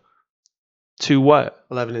field. To what?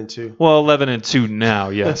 11-2. Well, 11-2 now.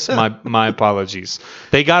 Yes, my apologies.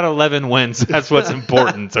 They got 11 wins. That's what's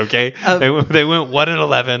important. Okay, they went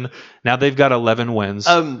 1-11. Now they've got 11 wins.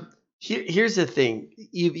 Here's the thing.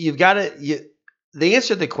 You've got to. The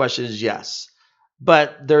answer to the question is yes,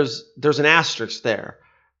 but there's an asterisk there,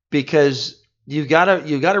 because you've got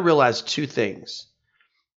to realize two things.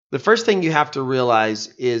 The first thing you have to realize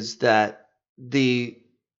is that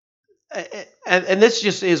and this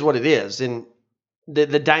just is what it is. And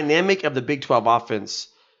the dynamic of the Big 12 offense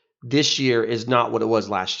this year is not what it was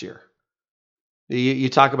last year. You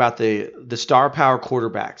talk about the star power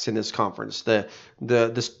quarterbacks in this conference, the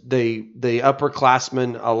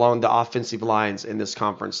upperclassmen along the offensive lines in this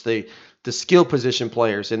conference, the skill position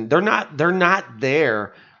players, and they're not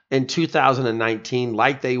there in 2019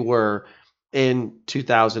 like they were in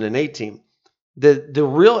 2018. The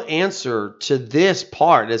real answer to this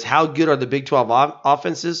part is how good are the Big 12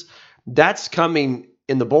 offenses? That's coming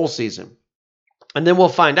in the bowl season. And then we'll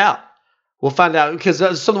find out. We'll find out, because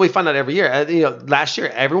that's something we find out every year. Last year,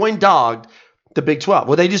 everyone dogged the Big 12.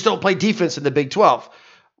 Well, they just don't play defense in the Big 12.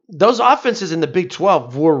 Those offenses in the Big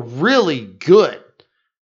 12 were really good.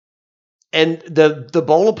 And the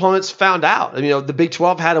bowl opponents found out. The Big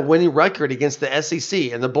 12 had a winning record against the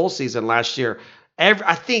SEC in the bowl season last year.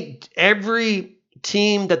 I think every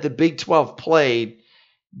team that the Big 12 played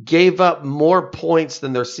gave up more points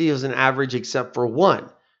than their season average except for one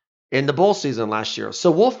in the bowl season last year. So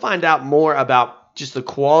we'll find out more about just the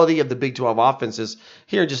quality of the Big 12 offenses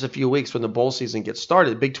here in just a few weeks when the bowl season gets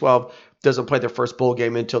started. Big 12 doesn't play their first bowl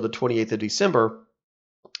game until the 28th of December,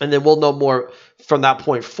 and then we'll know more from that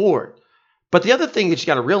point forward. But the other thing that you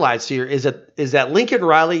got to realize here is that Lincoln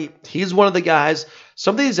Riley, he's one of the guys.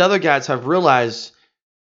 Some of these other guys have realized,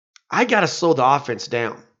 I got to slow the offense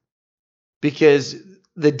down because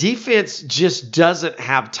the defense just doesn't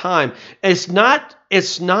have time. It's not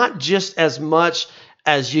just as much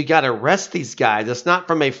as you got to rest these guys. It's not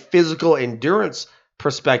from a physical endurance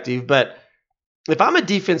perspective, but if I'm a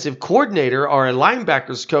defensive coordinator or a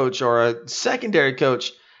linebackers coach or a secondary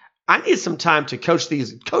coach, I need some time to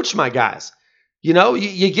coach my guys.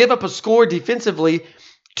 You give up a score defensively,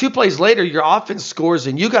 2 plays later, your offense scores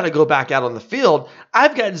and you got to go back out on the field.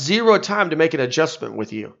 I've got zero time to make an adjustment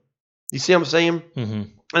with you. You see what I'm saying? Mm-hmm.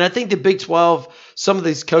 And I think the Big 12, some of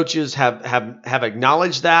these coaches have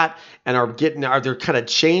acknowledged that and they're kind of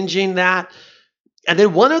changing that. And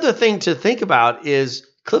then one other thing to think about is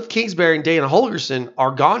Cliff Kingsbury and Dana Holgorsen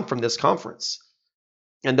are gone from this conference.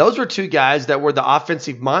 And those were 2 guys that were the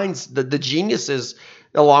offensive minds, the geniuses,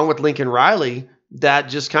 along with Lincoln Riley, that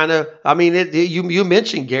just kind of, you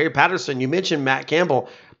mentioned Gary Patterson, you mentioned Matt Campbell.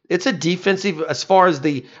 It's a defensive, as far as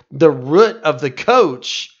the root of the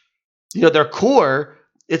coach, their core,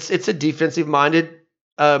 it's a defensive-minded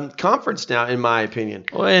conference now, in my opinion.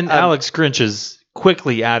 Well, and Alex Grinch is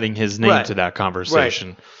quickly adding his name to that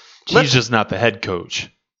conversation. Right. He's just not the head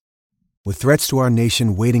coach. With threats to our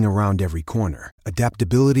nation waiting around every corner,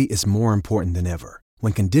 adaptability is more important than ever.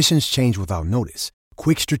 When conditions change without notice,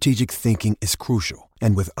 quick strategic thinking is crucial.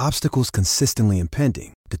 And with obstacles consistently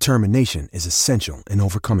impending, determination is essential in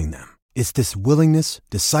overcoming them. It's this willingness,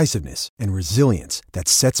 decisiveness, and resilience that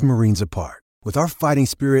sets Marines apart. With our fighting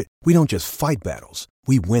spirit, we don't just fight battles,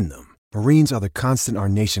 we win them. Marines are the constant our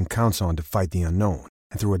nation counts on to fight the unknown.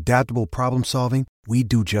 And through adaptable problem solving, we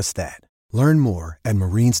do just that. Learn more at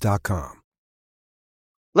Marines.com.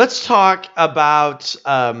 Let's talk about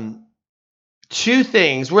 2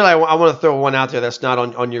 things. Really, I want to throw one out there that's not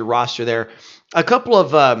on your roster there. A couple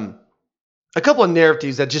of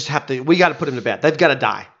narratives that we got to put them to bed. They've got to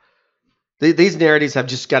die. These narratives have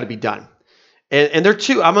just got to be done. And there are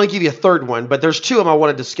 2. I'm going to give you a third one, but there's 2 of them I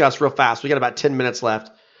want to discuss real fast. We got about 10 minutes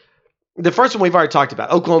left. The first one we've already talked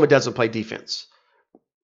about. Oklahoma doesn't play defense.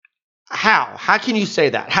 How can you say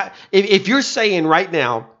that? If you're saying right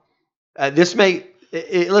now,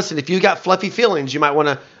 listen, if you got fluffy feelings, you might want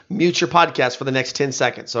to mute your podcast for the next 10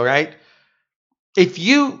 seconds, all right? If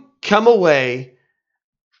you come away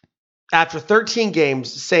after 13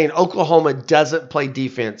 games saying Oklahoma doesn't play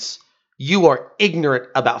defense, you are ignorant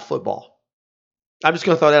about football. I'm just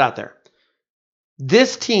going to throw that out there.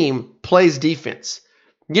 This team plays defense.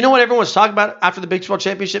 You know what everyone was talking about after the Big 12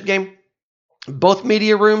 championship game? Both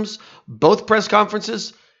media rooms, both press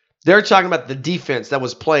conferences, they're talking about the defense that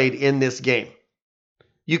was played in this game.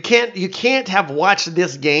 You can't have watched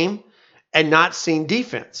this game and not seen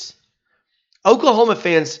defense. Oklahoma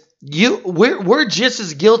fans, we're just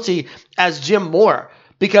as guilty as Jim Moore,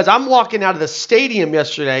 because I'm walking out of the stadium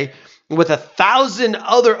yesterday with 1,000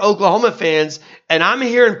 other Oklahoma fans, and I'm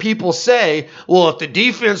hearing people say, well, if the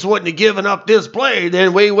defense wouldn't have given up this play,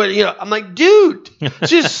 then we would, I'm like, dude,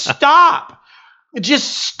 just stop.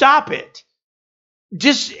 Just stop it.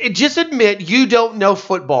 Just admit you don't know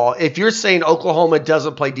football. If you're saying Oklahoma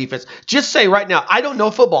doesn't play defense, just say right now, I don't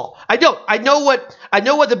know football. I don't. I know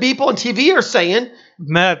what the people on TV are saying,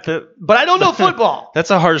 Matt, but I don't know football. That's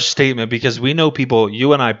a harsh statement, because we know people,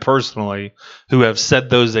 you and I personally, who have said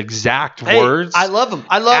those exact words. I love them.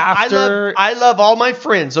 I love all my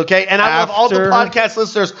friends. Okay, and I love all the podcast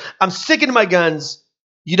listeners. I'm sticking to my guns.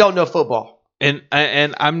 You don't know football. And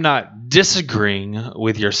I'm not disagreeing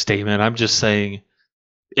with your statement. I'm just saying,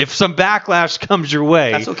 if some backlash comes your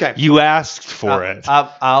way, that's okay. You asked for it.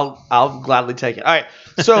 I'll gladly take it. All right.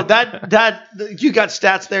 So that you got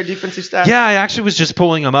stats there, defensive stats? Yeah, I actually was just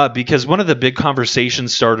pulling them up, because one of the big conversation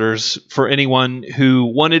starters for anyone who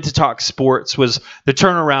wanted to talk sports was the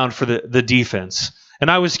turnaround for the defense.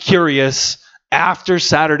 And I was curious, after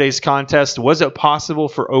Saturday's contest, was it possible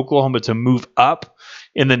for Oklahoma to move up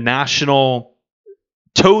in the national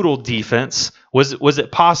total defense? Was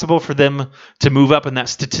it possible for them to move up in that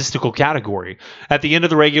statistical category? At the end of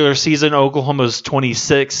the regular season, Oklahoma's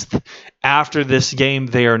 26th. After this game,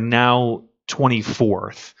 they are now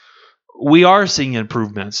 24th. We are seeing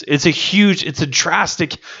improvements. It's a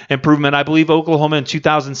drastic improvement. I believe Oklahoma in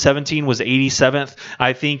 2017 was 87th.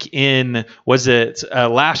 I think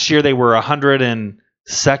last year they were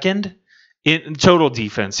 102nd in total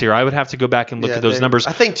defense here. I would have to go back and look at those numbers.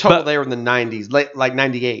 I think total they were in the 90s, like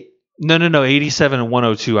 98. No, 87 and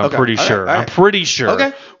 102. I'm pretty sure. All right. I'm pretty sure.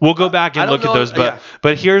 Okay. We'll go back and look at those.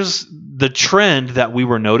 But here's the trend that we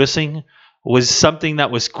were noticing was something that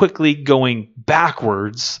was quickly going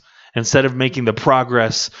backwards, instead of making the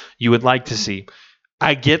progress you would like to see.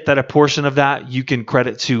 I get that a portion of that you can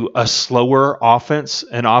credit to a slower offense,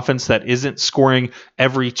 an offense that isn't scoring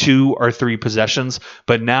every 2 or 3 possessions,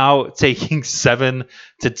 but now taking 7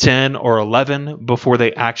 to 10 or 11 before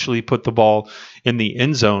they actually put the ball in the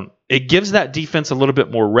end zone. It gives that defense a little bit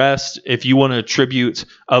more rest. If you want to attribute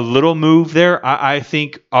a little move there, I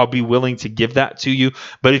think I'll be willing to give that to you.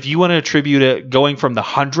 But if you want to attribute it going from the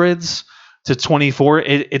hundreds to 24,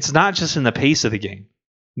 it's not just in the pace of the game.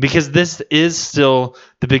 Because this is still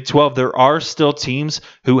the Big 12. There are still teams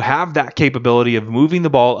who have that capability of moving the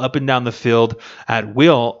ball up and down the field at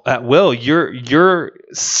will. Your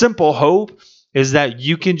simple hope is that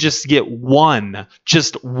you can just get one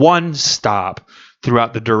stop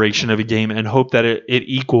throughout the duration of a game and hope that it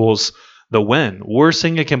equals the win. We're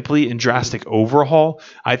seeing a complete and drastic overhaul.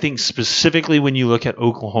 I think specifically when you look at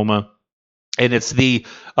Oklahoma, and it's the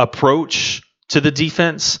approach to the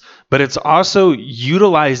defense, but it's also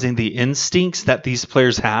utilizing the instincts that these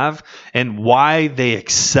players have and why they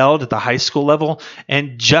excelled at the high school level,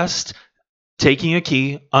 and just taking a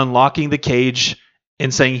key, unlocking the cage,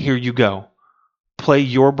 and saying, here you go. Play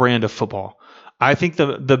your brand of football. I think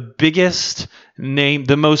the biggest name,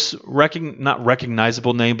 the most not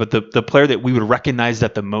recognizable name, but the player that we would recognize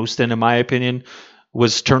that the most in my opinion,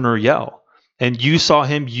 was Turner Yell. And you saw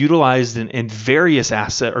him utilized in various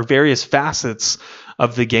facets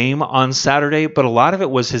of the game on Saturday, but a lot of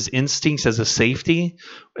it was his instincts as a safety.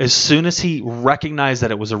 As soon as he recognized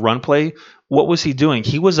that it was a run play, what was he doing?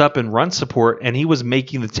 He was up in run support and he was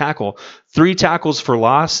making the tackle. 3 tackles for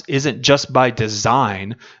loss isn't just by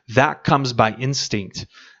design. That comes by instinct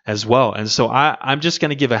as well. And so I'm just going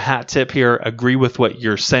to give a hat tip here, agree with what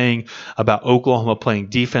you're saying about Oklahoma playing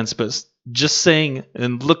defense, but just saying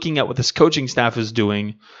and looking at what this coaching staff is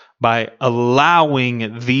doing by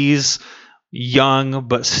allowing these young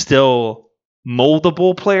but still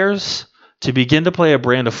moldable players to begin to play a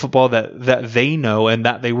brand of football that they know and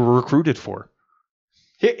that they were recruited for.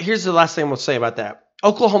 Here's the last thing we'll say about that.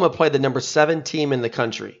 Oklahoma played the number 7 team in the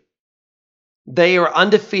country. They are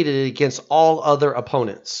undefeated against all other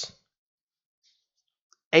opponents.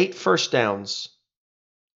 8 first downs.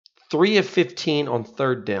 3 of 15 on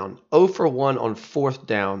third down, 0 for 1 on fourth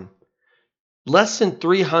down, less than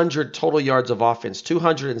 300 total yards of offense,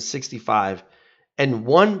 265, and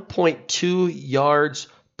 1.2 yards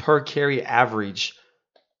per carry average,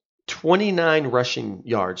 29 rushing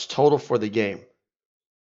yards total for the game.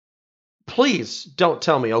 Please don't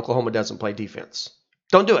tell me Oklahoma doesn't play defense.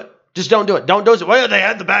 Don't do it. Just don't do it. Don't do it. Well, they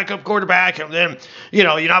had the backup quarterback, and then, you're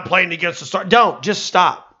not playing against the start. Don't. Just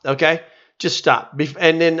stop, okay? Just stop.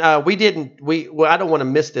 And then I don't want to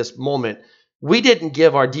miss this moment. We didn't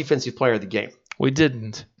give our defensive player the game. We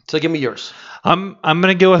didn't. So give me yours. I'm going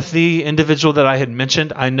to go with the individual that I had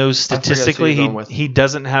mentioned. I know statistically he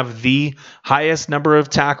doesn't have the highest number of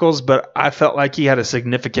tackles, but I felt like he had a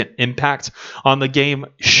significant impact on the game.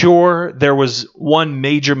 Sure, there was one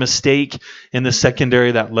major mistake in the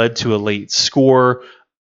secondary that led to a late score.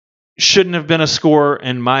 Shouldn't have been a score,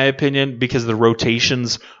 in my opinion, because the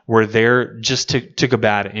rotations were there, just took a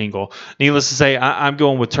bad angle. Needless to say, I'm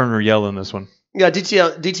going with Turner Yell in this one. Yeah,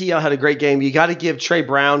 DTL had a great game. You got to give Trey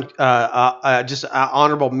Brown just an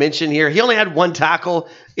honorable mention here. He only had 1 tackle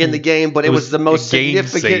in the game, but it was the most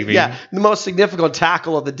significant. Yeah, the most significant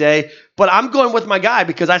tackle of the day. But I'm going with my guy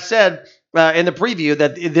because I said in the preview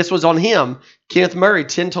that this was on him. Kenneth Murray,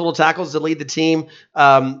 10 total tackles to lead the team.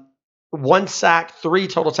 1 sack, 3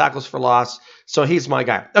 total tackles for loss. So he's my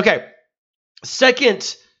guy. Okay.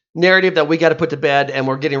 Second narrative that we got to put to bed, and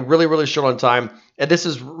we're getting really, really short on time. And this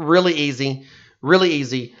is really easy. Really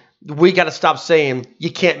easy. We got to stop saying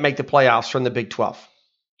you can't make the playoffs from the Big 12.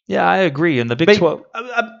 Yeah, I agree. In the Big 12.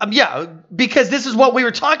 Yeah, because this is what we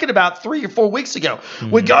were talking about 3 or 4 weeks ago. Mm-hmm.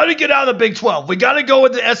 We got to get out of the Big 12. We got to go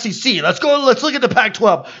with the SEC. Let's look at the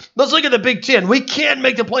Pac-12. Let's look at the Big 10. We can't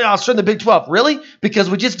make the playoffs from the Big 12. Really? Because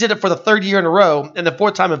we just did it for the 3rd year in a row and the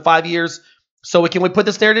 4th time in 5 years. So can we put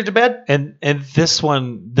this narrative to bed? And this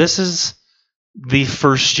is the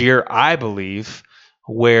first year, I believe,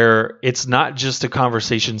 where it's not just a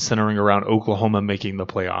conversation centering around Oklahoma making the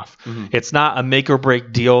playoff. Mm-hmm. It's not a make or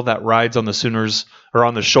break deal that rides on the Sooners or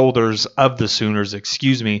on the shoulders of the Sooners,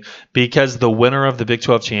 because the winner of the Big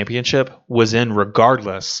 12 championship was in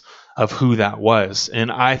regardless of who that was. And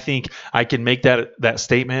I think I can make that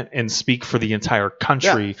statement and speak for the entire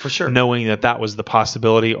country, for sure, knowing that was the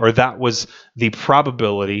possibility, or that was the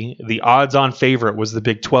probability. The odds-on favorite was the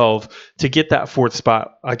Big 12 to get that 4th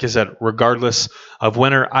spot, like I said, regardless of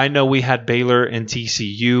winner. I know we had Baylor and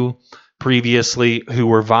TCU previously who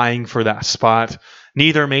were vying for that spot.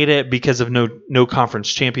 Neither made it because of no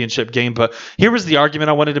conference championship game. But here was the argument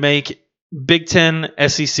I wanted to make. Big Ten,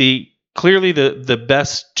 SEC, clearly the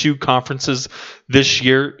best two conferences this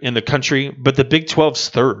year in the country, but the Big 12's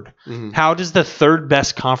third. Mm-hmm. How does the third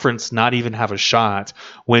best conference not even have a shot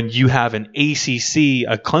when you have an ACC,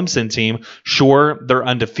 a Clemson team? Sure, they're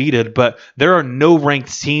undefeated, but there are no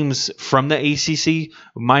ranked teams from the ACC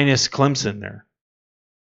minus Clemson there.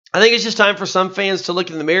 I think it's just time for some fans to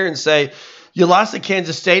look in the mirror and say, you lost to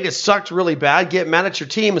Kansas State. It sucked really bad. Get mad at your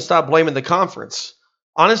team and stop blaming the conference.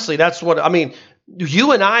 Honestly, that's what, I mean,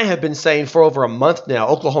 you and I have been saying for over a month now,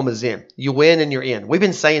 Oklahoma's in. You win and you're in. We've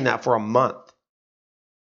been saying that for a month.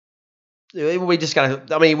 We just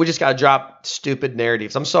gotta drop stupid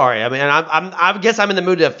narratives. I'm sorry. I mean, I guess I'm in the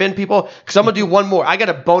mood to offend people because I'm gonna do one more. I got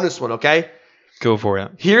a bonus one, okay? Go for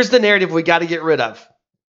it. Here's the narrative we got to get rid of.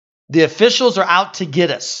 The officials are out to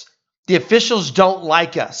get us. The officials don't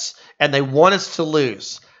like us, and they want us to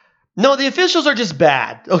lose. No, the officials are just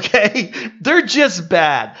bad, okay? They're just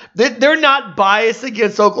bad. They're not biased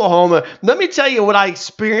against Oklahoma. Let me tell you what I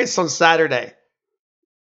experienced on Saturday.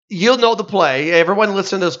 You'll know the play. Everyone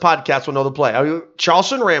listening to this podcast will know the play.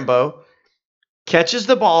 Charleston Rambo catches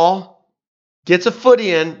the ball, gets a foot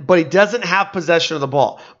in, but he doesn't have possession of the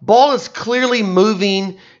ball. Ball is clearly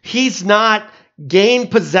moving. He's not gained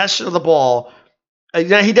possession of the ball.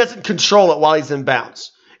 He doesn't control it while he's in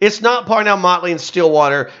bounds. It's not Parnell Motley and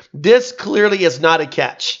Stillwater. This clearly is not a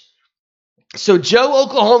catch. So Joe,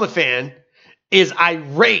 Oklahoma fan, is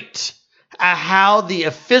irate at how the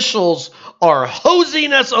officials are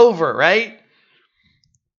hosing us over, right?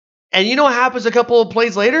 And you know what happens a couple of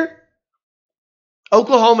plays later?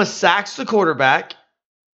 Oklahoma sacks the quarterback.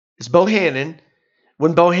 It's Bohannon.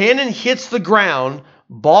 When Bohannon hits the ground,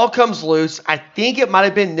 ball comes loose. I think it might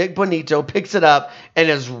have been Nick Bonito, picks it up and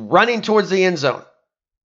is running towards the end zone.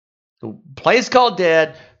 The play's called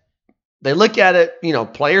dead. They look at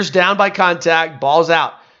it, players down by contact, ball's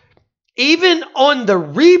out. Even on the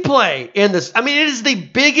replay in this, it is the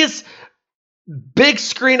biggest big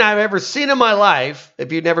screen I've ever seen in my life.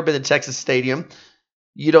 If you've never been to Texas Stadium,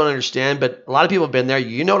 you don't understand, but a lot of people have been there.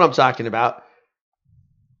 You know what I'm talking about.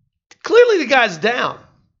 Clearly the guy's down.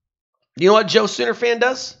 You know what Joe Sooner fan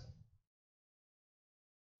does?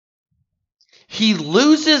 He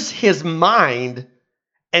loses his mind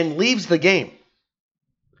and leaves the game.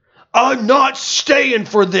 I'm not staying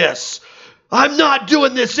for this. I'm not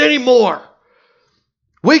doing this anymore.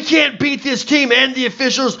 We can't beat this team and the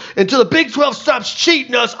officials until the Big 12 stops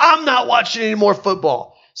cheating us. I'm not watching any more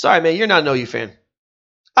football. Sorry, man, you're not an OU fan.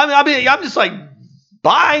 I'm just like,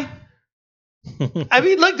 bye. Look,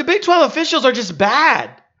 the Big 12 officials are just bad.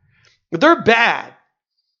 They're bad.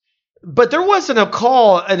 But there wasn't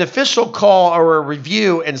an official call or a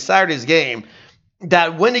review in Saturday's game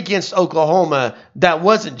that went against Oklahoma that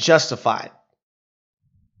wasn't justified.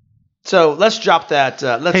 So let's drop that.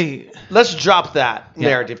 Let's drop that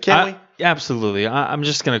narrative, can we? Absolutely. I'm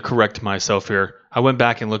just going to correct myself here. I went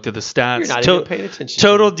back and looked at the stats. You're not even paying attention.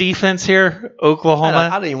 Total defense here, Oklahoma. I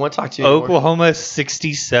don't even want to talk to you anymore. Oklahoma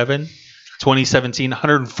 67, 2017,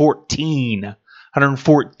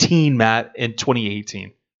 114, Matt, in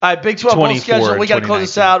 2018. All right, Big 12 bowl schedule. We got to close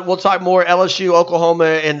this out. We'll talk more LSU, Oklahoma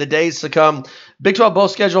in the days to come. Big 12 bowl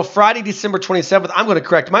schedule, Friday, December 27th. I'm going to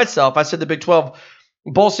correct myself. I said the Big 12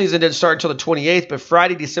 bowl season didn't start until the 28th, but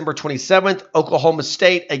Friday, December 27th, Oklahoma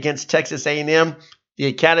State against Texas A&M, the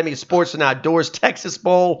Academy of Sports and Outdoors Texas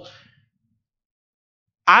Bowl.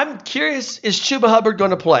 I'm curious, is Chuba Hubbard going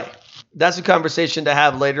to play? That's a conversation to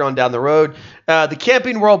have later on down the road. The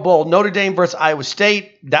Camping World Bowl, Notre Dame versus Iowa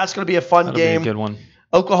State. That's going to be a fun game. Be a good one.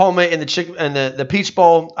 Oklahoma in the Peach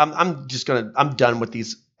Bowl. I'm done with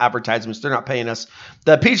these advertisements. They're not paying us.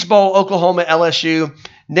 The Peach Bowl, Oklahoma, LSU,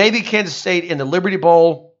 Navy, Kansas State in the Liberty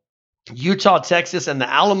Bowl, Utah, Texas, and the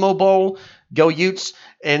Alamo Bowl. Go Utes.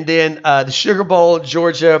 And then the Sugar Bowl,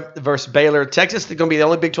 Georgia versus Baylor. Texas is going to be the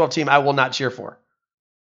only Big 12 team I will not cheer for.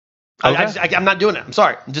 Okay. I'm not doing it. I'm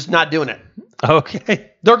sorry. I'm just not doing it.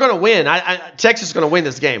 Okay. They're going to win. Texas is going to win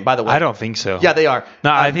this game, by the way. I don't think so. Yeah, they are.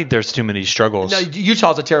 No, I think there's too many struggles. No,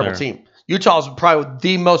 Utah's a terrible team. Utah's probably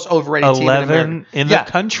the most overrated team in America. 11 in the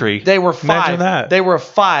country. They were 5. Imagine that. They were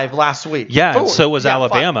 5 last week. Yeah, and so was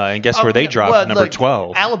Alabama. 5. And guess where they dropped? Number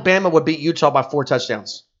 12. Alabama would beat Utah by 4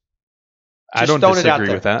 touchdowns. I don't disagree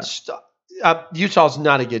with that. Utah's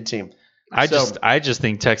not a good team. I just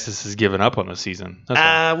think Texas has given up on the season.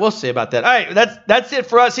 We'll see about that. All right, that's it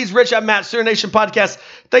for us. He's Rich. I'm Matt. Sooner Nation Podcast.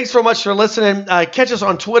 Thanks so much for listening. Catch us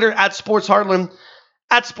on Twitter at Sports Heartland.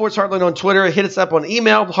 At Sports Heartland on Twitter. Hit us up on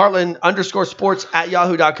email,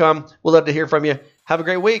 Heartland_sports@yahoo.com. We'd love to hear from you. Have a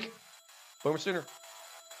great week. Boomer Sooner.